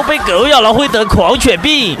听说被狗咬了会得狂犬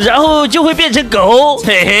病，然后就会变成狗。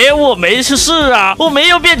嘿嘿，我没事啊，我没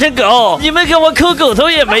有变成狗，你们给我抠狗头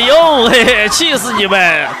也没用，嘿嘿，气死你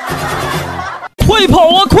们！快跑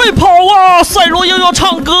啊，快跑啊！赛罗又要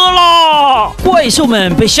唱歌啦！怪兽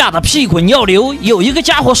们被吓得屁滚尿流，有一个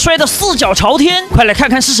家伙摔得4脚朝天，快来看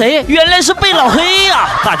看是谁！原来是贝老黑呀！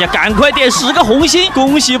大家赶快点10个红心，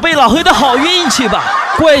恭喜贝老黑的好运气吧！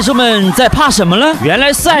怪兽们在怕什么呢？原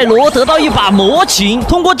来赛罗得到一把魔琴，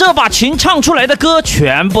通过这把琴唱出来的歌，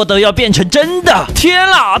全部都要变成真的！天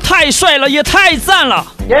啦，太帅了，也太赞了！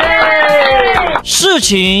事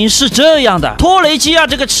情是这样的，托雷基亚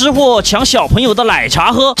这个吃货抢小朋友的奶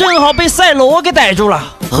茶喝，正好被赛罗给逮住了。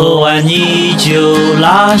喝完你就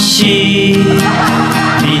拉稀，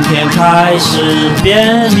明天开始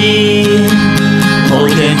便秘，后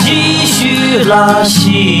天继续拉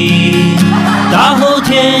稀，大后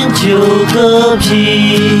天就嗝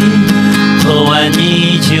屁。喝完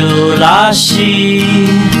你就拉稀，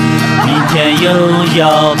明天又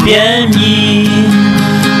要便秘，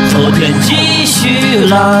后天继续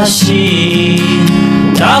拉稀，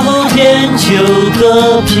大后天就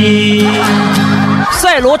嗝屁。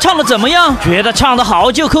赛罗唱的怎么样？觉得唱得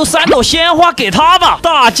好就扣3朵鲜花给他吧。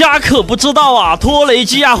大家可不知道啊，托雷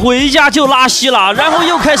基亚回家就拉稀了，然后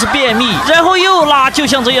又开始便秘，然后又拉，就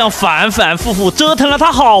像这样反反复复折腾了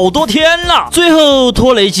他好多天了。最后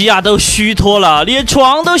托雷基亚都虚脱了，连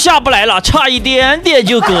床都下不来了，差一点点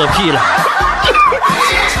就嗝屁了。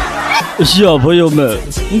小朋友们，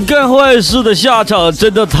干坏事的下场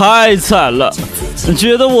真的太惨了，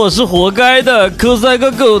觉得我是活该的，抠3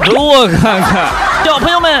个狗头我看看。小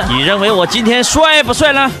朋友们，你认为我今天帅不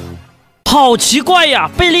帅呢？好奇怪呀！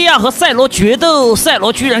贝利亚和赛罗决斗，赛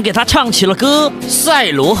罗居然给他唱起了歌。赛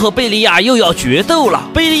罗和贝利亚又要决斗了。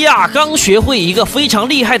贝利亚刚学会一个非常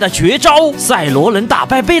厉害的绝招，赛罗能打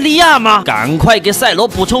败贝利亚吗？赶快给赛罗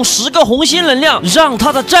补充10个红心能量，让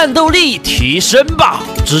他的战斗力提升吧！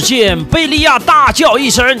只见贝利亚大叫一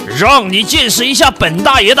声：“让你见识一下本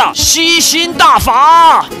大爷的吸心大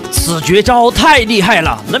法！”此绝招太厉害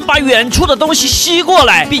了，能把远处的东西吸过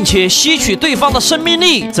来，并且吸取对方的生命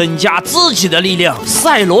力，增加自己的力量。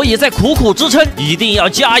赛罗也在苦苦支撑，一定要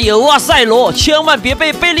加油啊！赛罗，千万别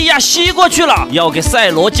被贝利亚吸过去了。要给赛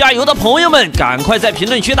罗加油的朋友们，赶快在评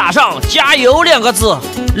论区打上“加油”2个字。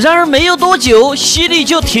然而没有多久，吸力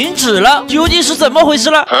就停止了，究竟是怎么回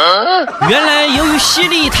事呢？原来由于吸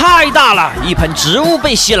力太大了，一盆植物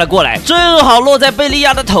被吸了过来，正好落在贝利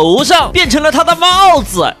亚的头上，变成了他的帽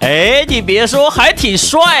子。哎，你别说，还挺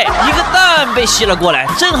帅。一个蛋被吸了过来，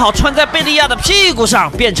正好穿在贝利亚的屁股上，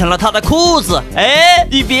变成了他的裤裤子。哎，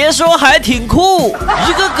你别说，还挺酷。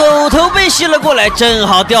一个狗头被吸了过来，正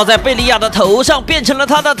好掉在贝利亚的头上，变成了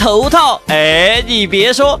他的头套。哎，你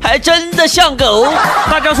别说，还真的像狗。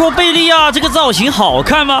大家说贝利亚这个造型好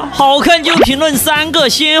看吗？好看就评论3个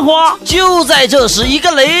鲜花。就在这时，一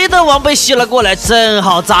个雷德王被吸了过来，正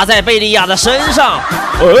好砸在贝利亚的身上。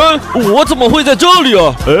我怎么会在这里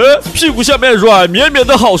啊？屁股下面软绵绵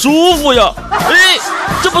的，好舒服呀！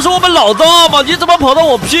这不是我们老大吗？你怎么跑到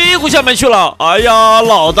我屁股下面去了？哎呀，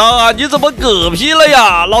老大，你怎么嗝屁了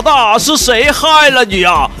呀？老大，是谁害了你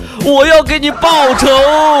呀？我要给你报仇！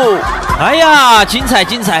哎呀，精彩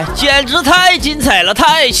精彩，简直太精彩了，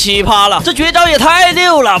太奇葩了！这绝招也太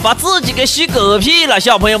溜了，把自己给吸嗝屁了。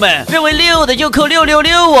小朋友们，认为溜的就扣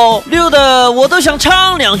666哦，溜的我都想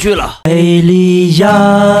唱2句了。贝利亚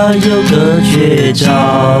有个绝招，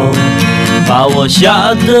把我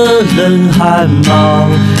吓得冷汗毛，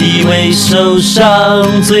以为受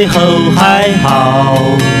伤，最后还好，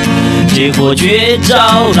结果绝招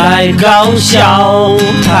来搞笑，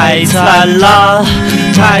太惨啦，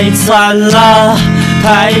太惨啦，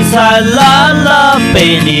太惨啦啦！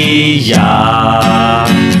贝利亚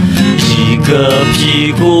一个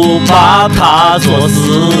屁股把他做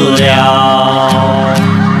死了。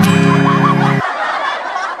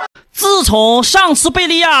自从上次贝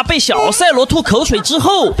利亚被小赛罗吐口水之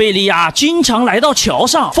后，贝利亚经常来到桥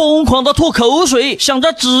上，疯狂的吐口水，想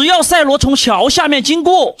着只要赛罗从桥下面经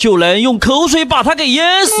过，就能用口水把他给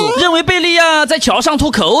淹死。认为贝利亚在桥上吐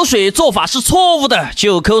口水做法是错误的，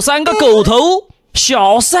就扣3个狗头。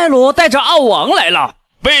小赛罗带着奥王来了。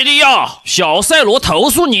贝利亚，小赛罗投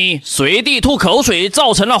诉你随地吐口水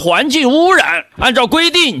造成了环境污染。按照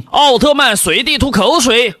规定，奥特曼随地吐口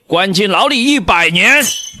水，关进牢里100年。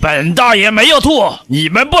本大爷没有吐，你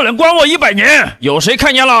们不能关我100年。有谁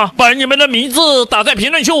看见了？把你们的名字打在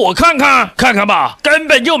评论区，我看看，看看吧。根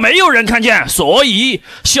本就没有人看见，所以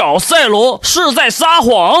小赛罗是在撒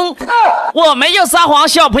谎。我没有撒谎，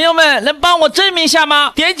小朋友们能帮我证明一下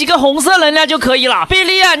吗？点几个红色能量就可以了。贝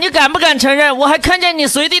利亚，你敢不敢承认？我还看见你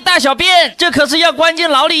随地大小便，这可是要关进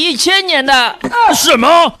牢里1000年的。什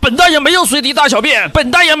么？本大爷没有随地大小便，本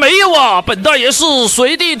大爷没有啊，本大爷是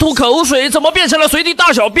随地吐口水，怎么变成了随地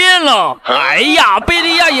大小便了？哎呀，贝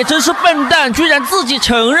利亚也真是笨蛋，居然自己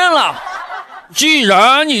承认了。既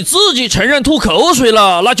然你自己承认吐口水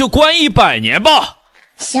了，那就关100年吧。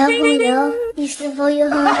小朋友，你是否有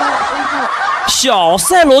很好的小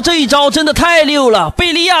赛罗这一招真的太溜了，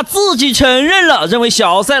贝利亚自己承认了，认为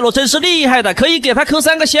小赛罗真是厉害的，可以给他扣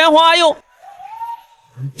3个鲜花哟。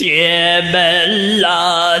铁门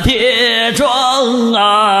啊，铁窗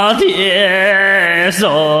啊，铁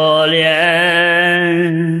锁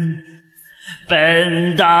链，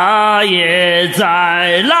本大爷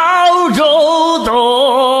在牢中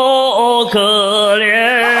多可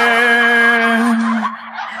怜，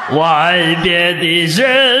外边的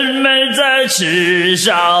人们在吃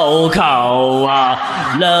烧烤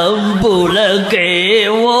啊，能不能给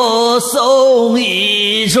我送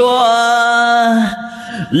一串？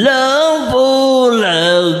能不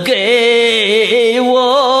能给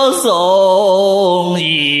我送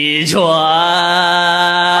一串？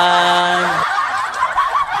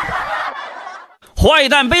坏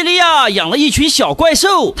蛋贝利亚养了一群小怪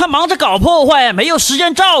兽，他忙着搞破坏，没有时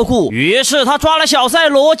间照顾，于是他抓了小赛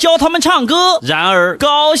罗教他们唱歌。然而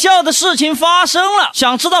搞笑的事情发生了，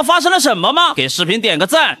想知道发生了什么吗？给视频点个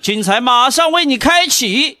赞，精彩马上为你开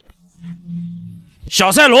启。小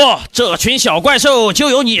赛罗，这群小怪兽就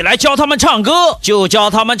由你来教他们唱歌，就教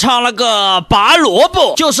他们唱了个拔萝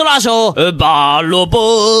卜，就是那首拔萝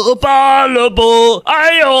卜拔萝卜，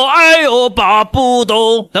哎呦哎呦拔不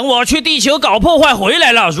动。等我去地球搞破坏回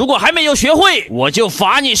来了，如果还没有学会，我就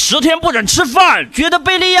罚你10天不准吃饭。觉得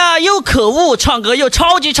贝利亚又可恶，唱歌又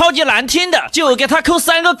超级难听的，就给他扣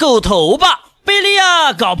3个狗头吧。贝利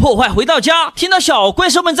亚搞破坏回到家，听到小怪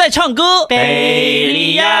兽们在唱歌，贝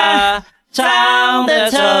利亚长得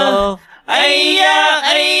丑，哎呀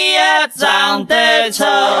哎呀长得丑，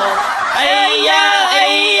哎呀哎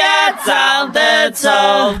呀长得丑，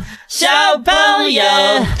小朋友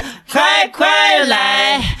快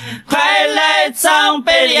来唱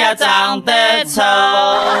贝利亚长得丑。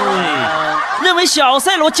认为小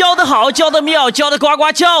赛罗教得好，教得妙，教得呱呱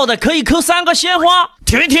叫的，可以扣3个鲜花。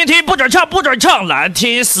停，不准唱，难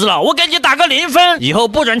听死了！我给你打个0分，以后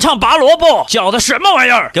不准唱拔萝卜，教的什么玩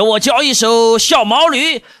意儿？给我教一首小毛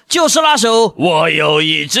驴，就是那首我有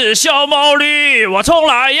一只小毛驴，我从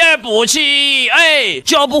来也不骑。哎，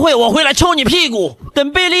教不会我回来抽你屁股。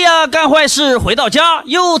等贝利亚干坏事回到家，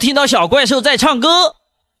又听到小怪兽在唱歌。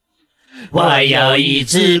我有一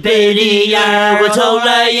只贝利亚，我从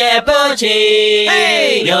来也不骑。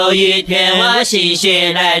有一天我心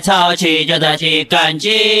血来潮去叫它去赶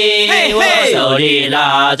集，我手里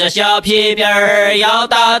拿着小皮鞭儿，要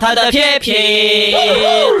打它的屁屁。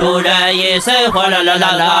突然一声哗啦啦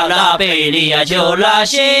啦啦啦，贝利亚就拉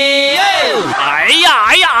稀。哎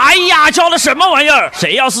呀，叫的什么玩意儿？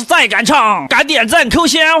谁要是再敢唱，敢点赞扣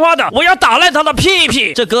鲜花的，我要打烂他的屁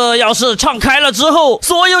屁！这歌要是唱开了之后，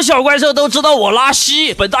所有小怪兽都知道我拉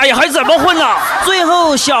稀，本大爷还怎么混了？最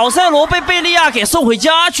后，小赛罗被贝利亚给送回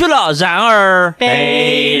家去了。然而，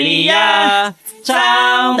贝利亚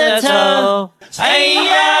长得丑，哎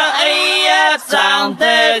呀，长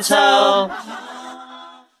得丑。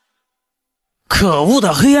可恶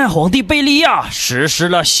的黑暗皇帝贝利亚实施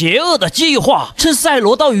了邪恶的计划，趁赛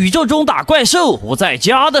罗到宇宙中打怪兽不在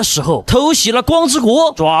家的时候，偷袭了光之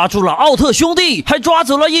国，抓住了奥特兄弟，还抓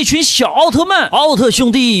走了一群小奥特曼。奥特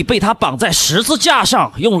兄弟被他绑在十字架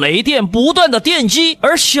上，用雷电不断的电击，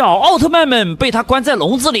而小奥特曼们被他关在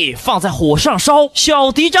笼子里，放在火上烧。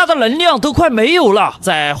小迪迦的能量都快没有了，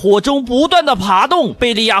在火中不断的爬动。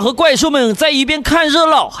贝利亚和怪兽们在一边看热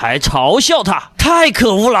闹，还嘲笑他。太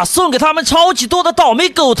可恶了，送给他们超级多的倒霉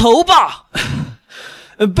狗头吧。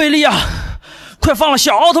贝利亚，快放了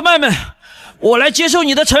小奥特曼们，我来接受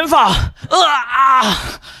你的惩罚。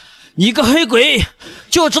你个黑鬼，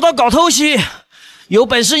就知道搞偷袭，有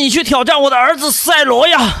本事你去挑战我的儿子赛罗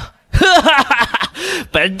呀。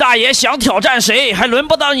本大爷想挑战谁，还轮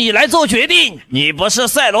不到你来做决定。你不是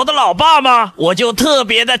赛罗的老爸吗？我就特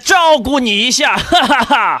别的照顾你一下。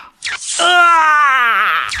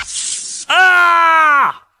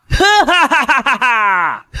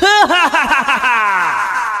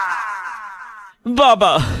爸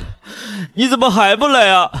爸，你怎么还不来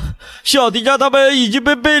啊？小迪迦他们已经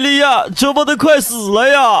被贝利亚折磨得快死了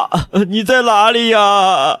呀！你在哪里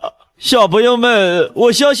呀？小朋友们，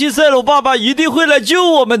我相信赛罗爸爸一定会来救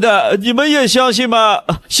我们的，你们也相信吗？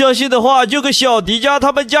相信的话就给小迪迦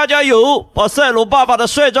他们加油，把赛罗爸爸的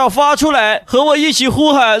帅照发出来，和我一起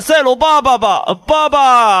呼喊赛罗爸爸吧！爸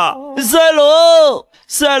爸，赛罗，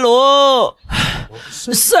赛罗，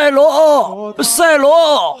赛罗，赛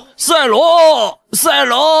罗，赛罗，赛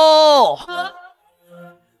罗。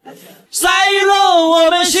赛罗，我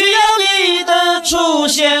们需要你的出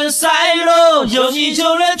现。赛罗，有你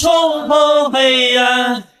就能冲破黑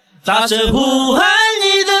暗。大声呼喊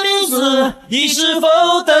你的名字，你是否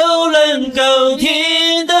都能够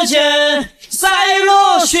听得见？赛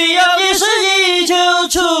罗，需要你时你就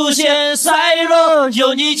出现。赛罗，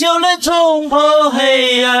有你就能冲破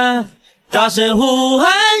黑暗。大声呼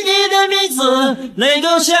喊你的名字，能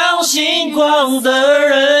够相信光的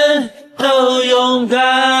人都勇敢。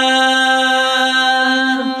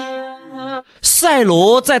赛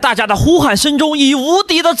罗在大家的呼喊声中，以无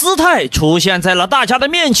敌的姿态出现在了大家的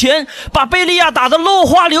面前，把贝利亚打得落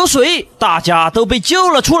花流水，大家都被救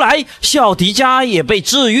了出来，小迪迦也被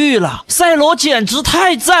治愈了。赛罗简直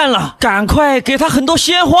太赞了，赶快给他很多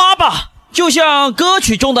鲜花吧！就像歌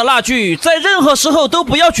曲中的那句，在任何时候都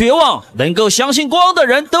不要绝望，能够相信光的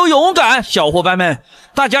人都勇敢。小伙伴们，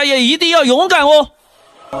大家也一定要勇敢哦。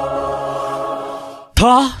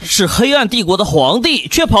他是黑暗帝国的皇帝，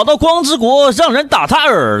却跑到光之国让人打他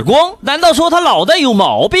耳光，难道说他脑袋有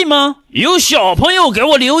毛病吗？有小朋友给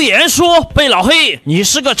我留言说，贝老黑，你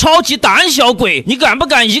是个超级胆小鬼，你敢不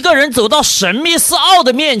敢一个人走到神秘四奥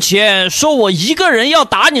的面前，说我一个人要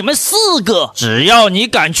打你们4个，只要你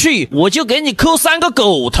敢去，我就给你扣3个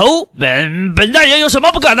狗头。本大爷有什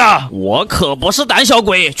么不敢的？我可不是胆小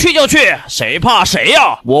鬼，去就去，谁怕谁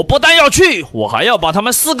呀？我不但要去，我还要把他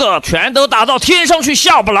们4个全都打到天上去，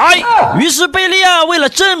下不来。于是贝利亚为了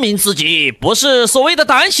证明自己不是所谓的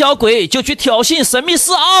胆小鬼，就去挑衅神秘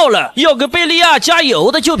四奥了。要给贝利亚加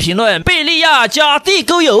油的就评论贝利亚加地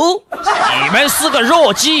沟油。你们4个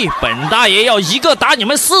弱鸡，本大爷要一个打你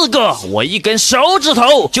们4个，我一根手指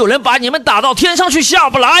头就能把你们打到天上去，下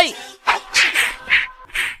不来。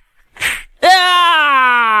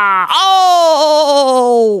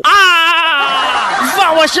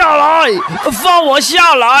放我下来，放我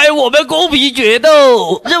下来，我们公平决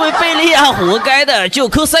斗。认为贝利亚活该的就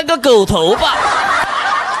扣3个狗头吧。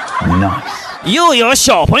又有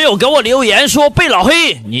小朋友给我留言说，贝老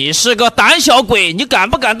黑，你是个胆小鬼，你敢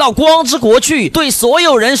不敢到光之国去对所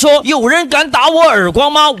有人说，有人敢打我耳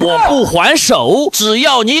光吗？我不还手，只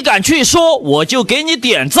要你敢去说，我就给你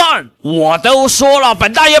点赞。我都说了，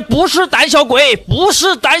本大爷不是胆小鬼，不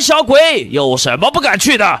是胆小鬼，有什么不敢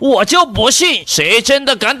去的？我就不信谁真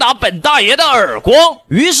的敢打本大爷的耳光。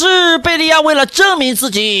于是贝利亚为了证明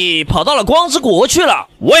自己，跑到了光之国去了。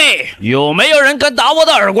喂，有没有人敢打我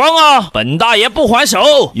的耳光啊？本大大爷不还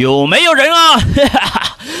手，有没有人啊？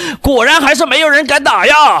果然还是没有人敢打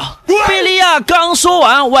呀！贝利亚刚说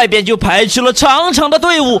完，外边就排起了长长的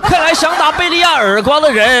队伍。看来想打贝利亚耳光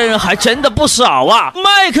的人还真的不少啊！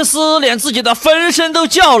麦克斯连自己的分身都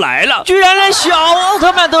叫来了，居然连小奥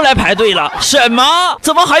特曼都来排队了。什么？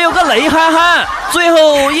怎么还有个雷憨憨？最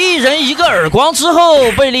后一人一个耳光之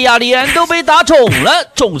后，贝利亚脸都被打肿了，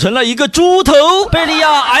肿成了一个猪头。贝利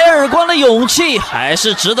亚挨耳光的勇气还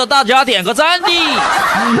是值得大家点个赞的。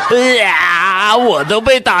我都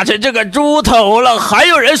被打成这个猪头了，还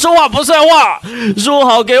有人说话不算话，说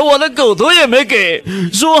好给我的狗头也没给，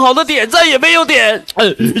说好的点赞也没有点，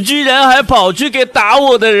居然还跑去给打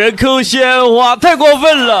我的人抠鲜花，太过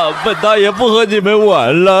分了！本大爷不和你们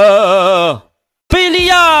玩了。贝利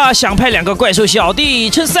亚想派2个怪兽小弟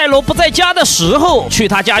趁赛罗不在家的时候去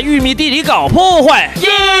他家玉米地里搞破坏。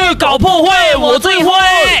耶，搞破坏我最会！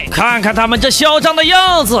看看他们这嚣张的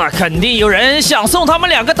样子，肯定有人想送他们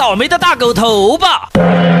2个倒霉的大狗头吧。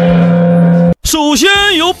首先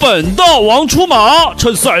由本大王出马，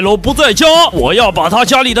趁赛罗不在家，我要把他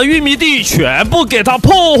家里的玉米地全部给他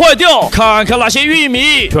破坏掉。看看那些玉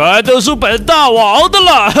米，全都是本大王的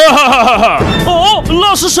了！哈哈哈哈哈！哦，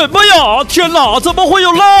那是什么呀？天哪，怎么会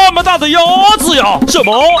有那么大的鸭子呀？什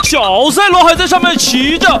么？小赛罗还在上面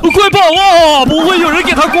骑着，快跑啊！不会有人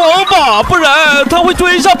给他光吧？不然他会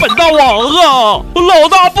追上本大王啊！老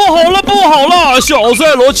大，不好了，不好了！小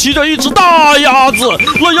赛罗骑着一只大鸭子，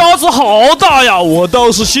那鸭子好大呀！我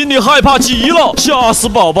当时心里害怕极了，吓死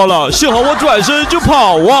宝宝了。幸好我转身就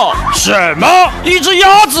跑啊！什么？一只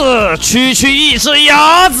鸭子？区一只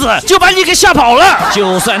鸭子就把你给吓跑了？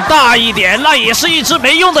就算大一点，那也是一只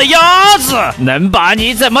没用的鸭子，能把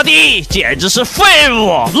你怎么地？简直是废物、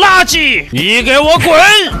垃圾！你给我滚！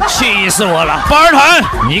气死我了！巴尔坦，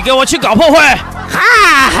你给我去搞破坏！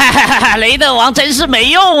哈，雷德王真是没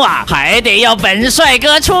用啊，还得要本帅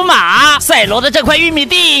哥出马。赛罗的这块玉米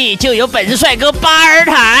地就由本帅哥巴尔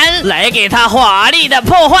坦来给他华丽的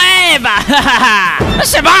破坏吧。哈哈哈！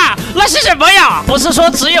什么？那是什么呀？不是说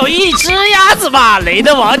只有一只鸭子吗？雷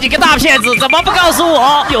德王，你个大骗子，怎么不告诉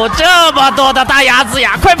我有这么多的大鸭子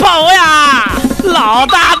呀？快跑呀！老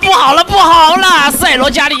大，不好了，不好了！赛罗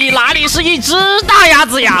家里哪里是一只大鸭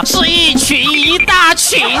子呀，是一大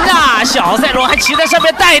群啊！小赛罗还骑在上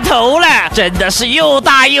面带头了，真的是又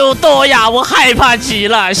大又多呀！我害怕极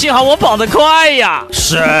了，幸好我跑得快呀！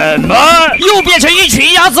什么？又变成一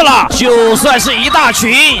群鸭子了？就算是一大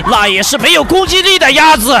群，那也是没有攻击力的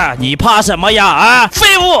鸭子，你怕什么呀？啊，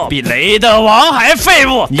废物！比雷德王还废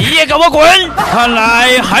物！你也给我滚！看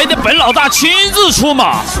来还得本老大亲自出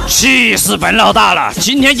马，气死本老大了！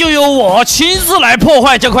今天就由我亲自来破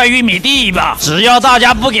坏这块玉米地吧！只要大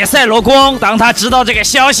家不给赛罗光，当他知道这个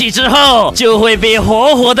消息之后，就会被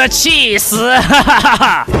活活的气死！哈哈哈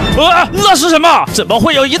哈！那是什么？怎么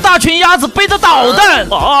会有一大群鸭子背着导弹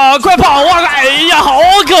啊！快跑啊！哎呀，好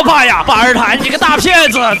可怕呀！巴尔坦，你个大骗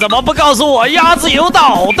子，怎么不告诉我鸭子有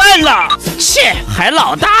导弹了？切，还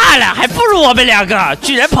老大了，还不如我们2个，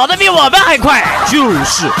居然跑得比我们还快！就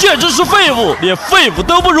是，简直是废物，连废物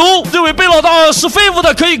都不如。认为贝老大是废物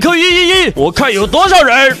的可以扣111，我看有多少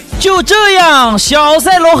人。就这样，小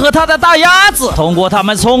赛罗和他的大鸭子通过他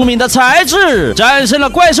们聪明的才智战胜了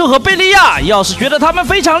怪兽和贝利亚。要是觉得他们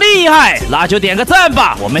非常厉害，那就点个赞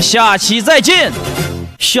吧。我们下期再见。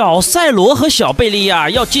小赛罗和小贝利亚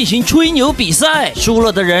要进行吹牛比赛，输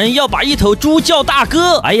了的人要把一头猪叫大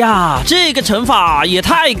哥。哎呀，这个惩罚也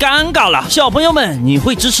太尴尬了。小朋友们，你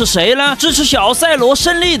会支持谁呢？支持小赛罗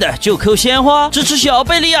胜利的就扣鲜花，支持小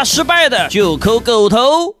贝利亚失败的就扣狗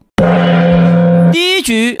头。第一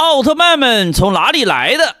局，奥特曼们从哪里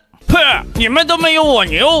来的？哼，你们都没有我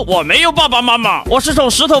牛，我没有爸爸妈妈，我是从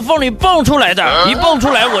石头缝里蹦出来的，一蹦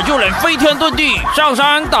出来我就能飞天遁地，上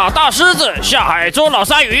山打大狮子，下海捉老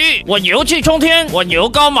鲨鱼，我牛气冲天，我牛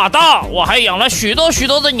高马大，我还养了许多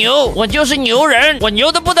的牛，我就是牛人，我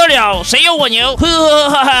牛的不得了，谁有我牛？呵呵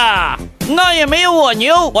哈哈。那也没有我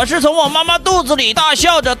牛，我是从我妈妈肚子里大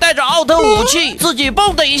笑着带着奥特武器，自己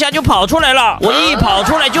蹦的一下就跑出来了。我一跑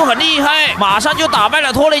出来就很厉害，马上就打败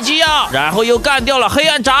了托雷基亚，然后又干掉了黑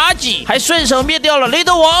暗妲己，还顺手灭掉了雷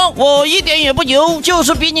德王。我一点也不牛，就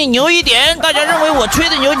是比你牛一点。大家认为我吹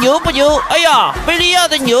的牛不牛？哎呀，贝利亚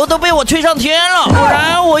的牛都被我吹上天了。果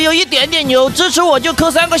然我有一点点牛，支持我就扣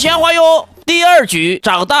3个鲜花哟。第二局，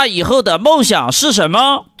长大以后的梦想是什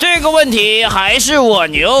么？这个问题还是我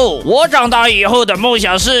牛。我长大以后的梦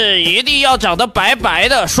想是一定要长得白白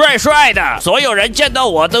的、帅帅的，所有人见到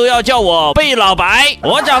我都要叫我贝老白。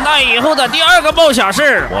我长大以后的第2个梦想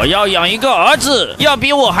是，我要养一个儿子，要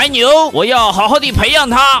比我还牛，我要好好的培养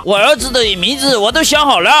他。我儿子的名字我都想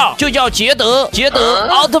好了，就叫杰德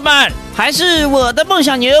奥特曼。还是我的梦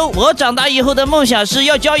想牛。我长大以后的梦想是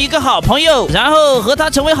要交一个好朋友，然后和他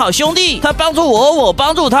成为好兄弟。他帮助我，我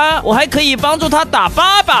帮助他，我还可以帮助他打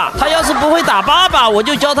爸爸。他要是不会打爸爸，我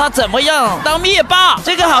就教他怎么样当灭霸。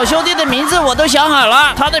这个好兄弟的名字我都想好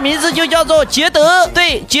了，他的名字就叫做杰德。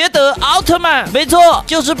对，杰德奥特曼，没错，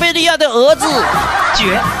就是贝利亚的儿子。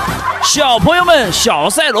绝！小朋友们，小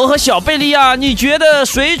赛罗和小贝利亚，你觉得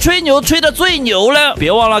谁吹牛吹得最牛呢？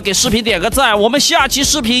别忘了给视频点个赞，我们下期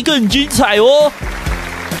视频更精彩哦。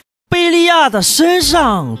贝利亚的身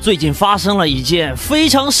上最近发生了一件非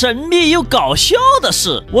常神秘又搞笑的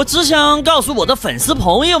事，我只想告诉我的粉丝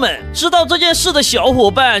朋友们，知道这件事的小伙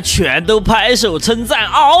伴全都拍手称赞，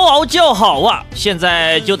嗷嗷叫好啊！现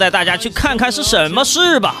在就带大家去看看是什么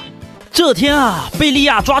事吧。这天啊，贝利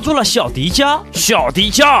亚抓住了小迪迦。小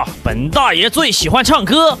迪迦，本大爷最喜欢唱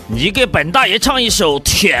歌，你给本大爷唱一首《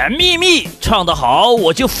甜蜜蜜》，唱得好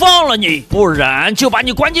我就放了你，不然就把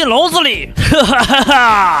你关进笼子里。哈哈哈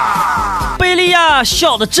哈！贝利亚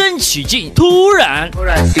笑得真起劲，突然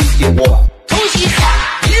提起我，头西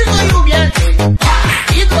一个右边，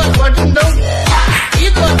一个左正东，一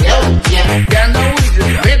个右边，边的位置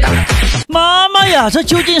特别大。妈妈呀，这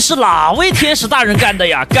究竟是哪位天使大人干的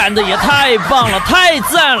呀？干的也太棒了，太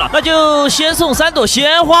赞了！那就先送3朵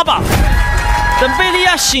鲜花吧。等贝利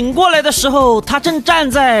亚醒过来的时候，他正站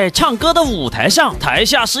在唱歌的舞台上，台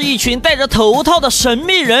下是一群戴着头套的神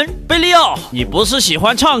秘人。贝利亚，你不是喜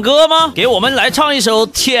欢唱歌吗？给我们来唱一首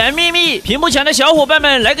《甜蜜蜜》，屏幕前的小伙伴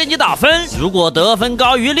们来给你打分。如果得分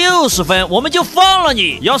高于60分，我们就放了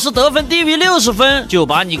你；要是得分低于60分，就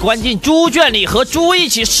把你关进猪圈里和猪一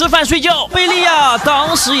起吃饭睡觉。贝利亚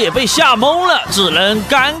当时也被吓懵了，只能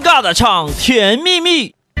尴尬的唱《甜蜜蜜》。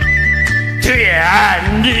甜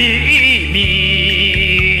蜜蜜，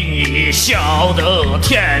你笑得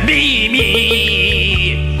甜蜜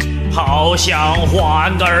蜜，好像花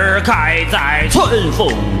儿开在春风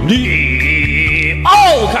里，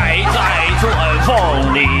哦，开在春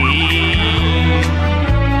风里，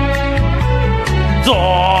在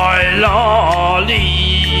哪里？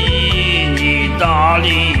你哪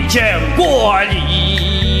里见过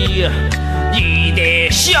你？你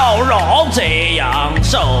的笑容这样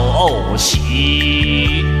熟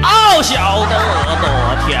悉，哦，笑得多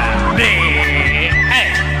甜蜜。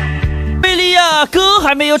贝利亚歌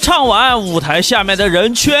还没有唱完，舞台下面的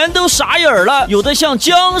人全都傻眼了，有的像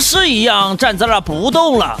僵尸一样站在那不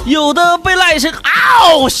动了，有的被那一声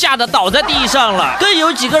嗷吓得倒在地上了，更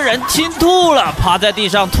有几个人听吐了，趴在地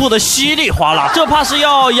上吐得稀里哗啦，这怕是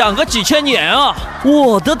要养个几千年啊！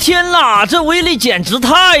我的天哪，这威力简直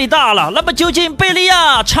太大了！那么究竟贝利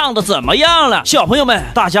亚唱的怎么样了？小朋友们，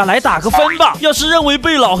大家来打个分吧！要是认为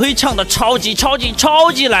贝老黑唱的超级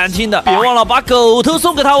难听的，别忘了把狗头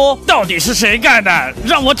送给他哦！到底是谁干的？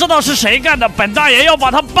让我知道是谁干的！本大爷要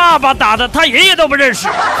把他爸爸打的他爷爷都不认识。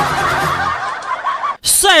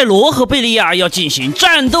赛罗和贝利亚要进行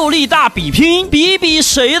战斗力大比拼，比比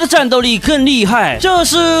谁的战斗力更厉害。这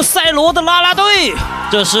是赛罗的啦啦队，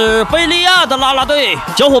这是贝利亚的啦啦队。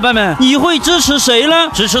小伙伴们，你会支持谁呢？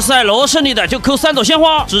支持赛罗胜利的就扣3朵鲜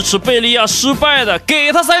花，支持贝利亚失败的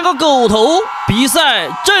给他3个狗头。比赛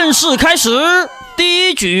正式开始。第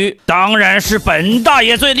一局当然是本大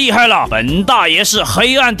爷最厉害了，本大爷是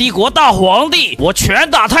黑暗帝国大皇帝，我拳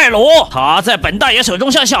打泰罗，他在本大爷手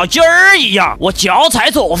中像小鸡儿一样，我脚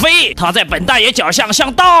踩左飞，他在本大爷脚下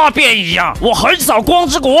像大便一样，我横扫光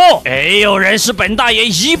之国，没有人是本大爷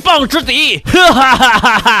一棒之敌，哈哈哈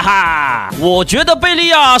哈哈哈！我觉得贝利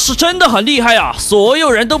亚是真的很厉害啊，所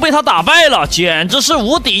有人都被他打败了，简直是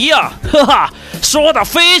无敌呀，哈哈！说的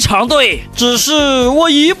非常对，只是我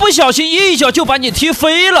一不小心一脚就把你踢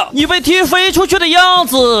飞了，你被踢飞出去的样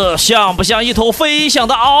子像不像一头飞翔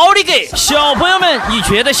的奥利给？小朋友们，你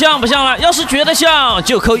觉得像不像呢？要是觉得像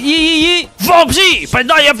就扣111。放屁，本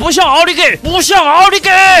大爷不像奥利给，不像奥利给。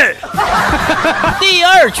第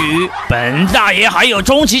二局，本大爷还有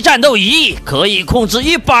终极战斗仪，可以控制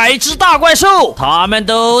100只大怪兽，他们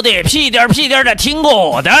都得屁颠的听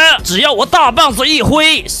我的，只要我大棒子一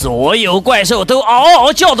挥，所有怪兽都嗷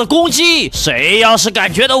嗷叫的攻击，谁要是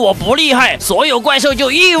敢觉得我不厉害，所有怪兽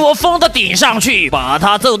就一窝蜂的顶上去，把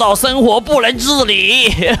他揍到生活不能自理，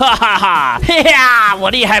哈哈哈！嘿呀，我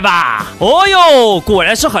厉害吧？哦哟，果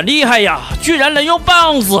然是很厉害呀，居然能用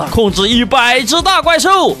棒子控制100只大怪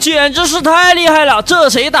兽，简直是太厉害了，这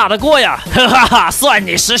谁打得过呀？哈哈哈，算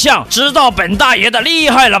你识相，知道本大爷的厉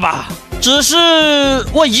害了吧？只是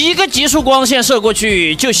我一个极速光线射过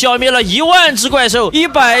去，就消灭了10000只怪兽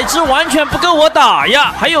，100只完全不够我打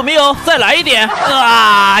呀！还有没有？再来一点！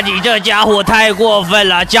啊，你这家伙太过分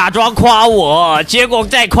了，假装夸我，结果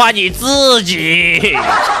再夸你自己。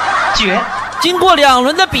绝！经过2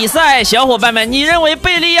轮的比赛，小伙伴们，你认为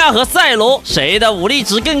贝利亚和赛罗谁的武力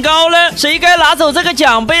值更高呢？谁该拿走这个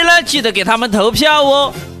奖杯呢？记得给他们投票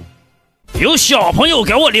哦。有小朋友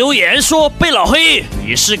给我留言说：“贝老黑，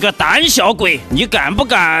你是个胆小鬼，你敢不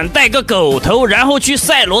敢带个狗头，然后去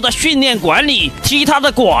赛罗的训练馆里踢他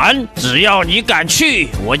的馆？只要你敢去，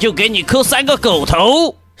我就给你扣3个狗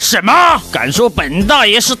头。”什么？敢说本大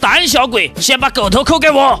爷是胆小鬼？先把狗头扣给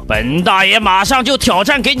我，本大爷马上就挑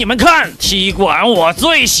战给你们看。踢馆我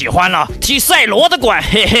最喜欢了，踢赛罗的馆，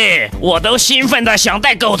嘿嘿，我都兴奋的想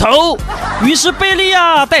带狗头。于是贝利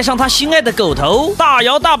亚带上他心爱的狗头，大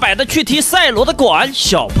摇大摆的去踢赛罗的馆。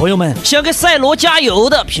小朋友们，想给赛罗加油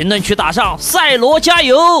的，评论区打上赛罗加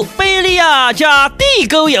油，贝利亚加地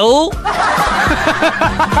沟油。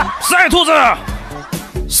赛兔子，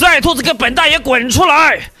赛兔子，跟本大爷滚出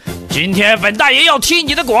来！今天本大爷要踢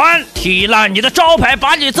你的馆，踢烂你的招牌，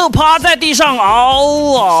把你揍趴在地上嗷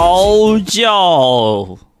嗷叫。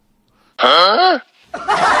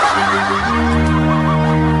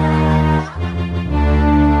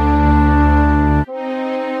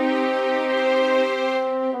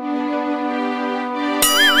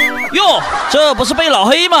哟，这不是贝老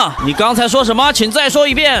黑吗？你刚才说什么？请再说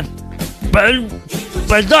一遍。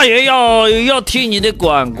本大爷要踢你的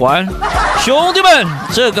管管。兄弟们，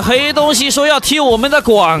这个黑东西说要踢我们的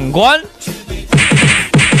管管。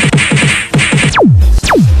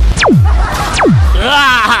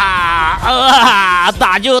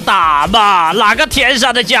打就打吧，哪个天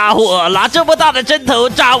上的家伙拿这么大的针头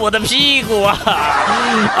扎我的屁股啊！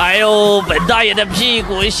哎呦，本大爷的屁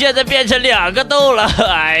股现在变成2个洞了，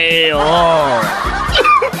哎呦！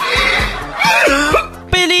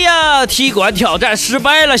贝利亚踢馆挑战失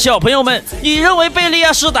败了，小朋友们，你认为贝利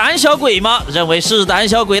亚是胆小鬼吗？认为是胆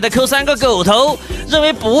小鬼的扣3个狗头，认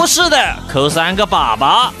为不是的扣3个粑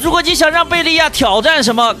粑。如果你想让贝利亚挑战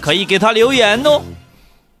什么，可以给他留言哦。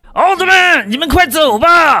奥特曼，你们快走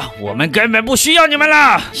吧，我们根本不需要你们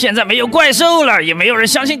了。现在没有怪兽了，也没有人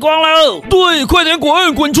相信光喽。对，快点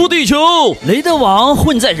滚出地球！雷德王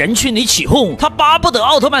混在人群里起哄，他巴不得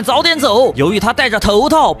奥特曼早点走。由于他戴着头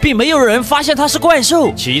套，并没有人发现他是怪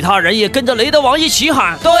兽，其他人也跟着雷德王一起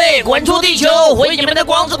喊：对，滚出地球，回你们的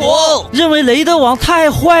光之国。认为雷德王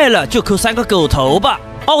太坏了，就扣3个狗头吧。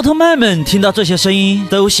奥特曼们听到这些声音，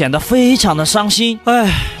都显得非常的伤心。唉，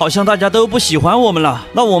好像大家都不喜欢我们了，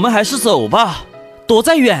那我们还是走吧。躲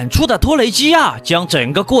在远处的托雷基亚将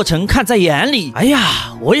整个过程看在眼里。哎呀，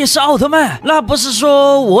我也是奥特曼，那不是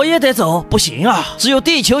说我也得走？不行啊，只有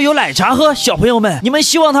地球有奶茶喝。小朋友们，你们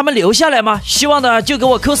希望他们留下来吗？希望的就给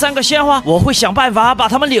我扣3个鲜花，我会想办法把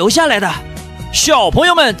他们留下来的。小朋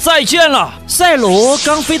友们再见了！赛罗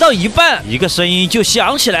刚飞到一半，一个声音就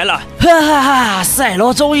响起来了，哈哈哈！赛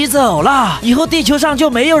罗终于走了，以后地球上就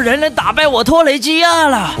没有人能打败我托雷基亚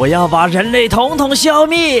了，我要把人类统统消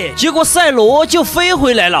灭。结果赛罗就飞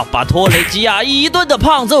回来了，把托雷基亚一顿的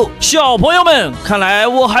胖揍。小朋友们，看来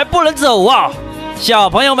我还不能走啊！小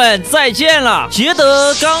朋友们再见了！杰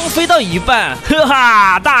德刚飞到一半，呵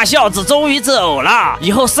哈，大孝子终于走了，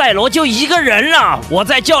以后赛罗就一个人了。我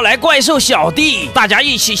再叫来怪兽小弟，大家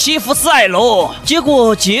一起欺负赛罗。结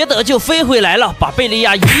果杰德就飞回来了，把贝利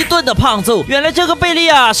亚一顿的胖揍。原来这个贝利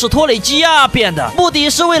亚是托雷基亚变的，目的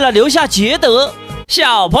是为了留下杰德。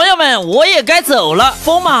小朋友们，我也该走了。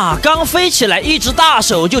风马刚飞起来，一只大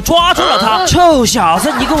手就抓住了他。臭小子，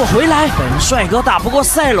你给我回来！本帅哥打不过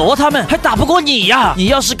赛罗他们，还打不过你呀！你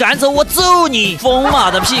要是敢走，我揍你！风马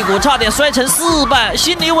的屁股差点摔成4瓣，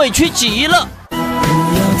心里委屈极了。不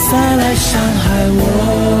要再来伤害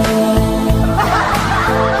我。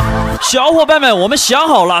小伙伴们，我们想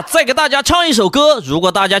好了，再给大家唱一首歌。如果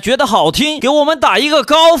大家觉得好听，给我们打一个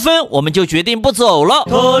高分，我们就决定不走了。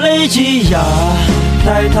托雷基亚、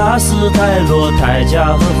泰塔斯、泰罗、泰加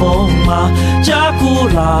和风马、加古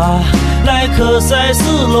拉、莱克塞斯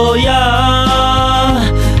罗亚、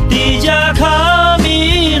迪加卡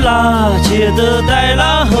米拉、杰德戴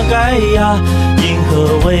拉和盖亚、银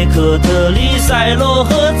河维克特里、赛罗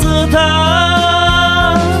和兹塔。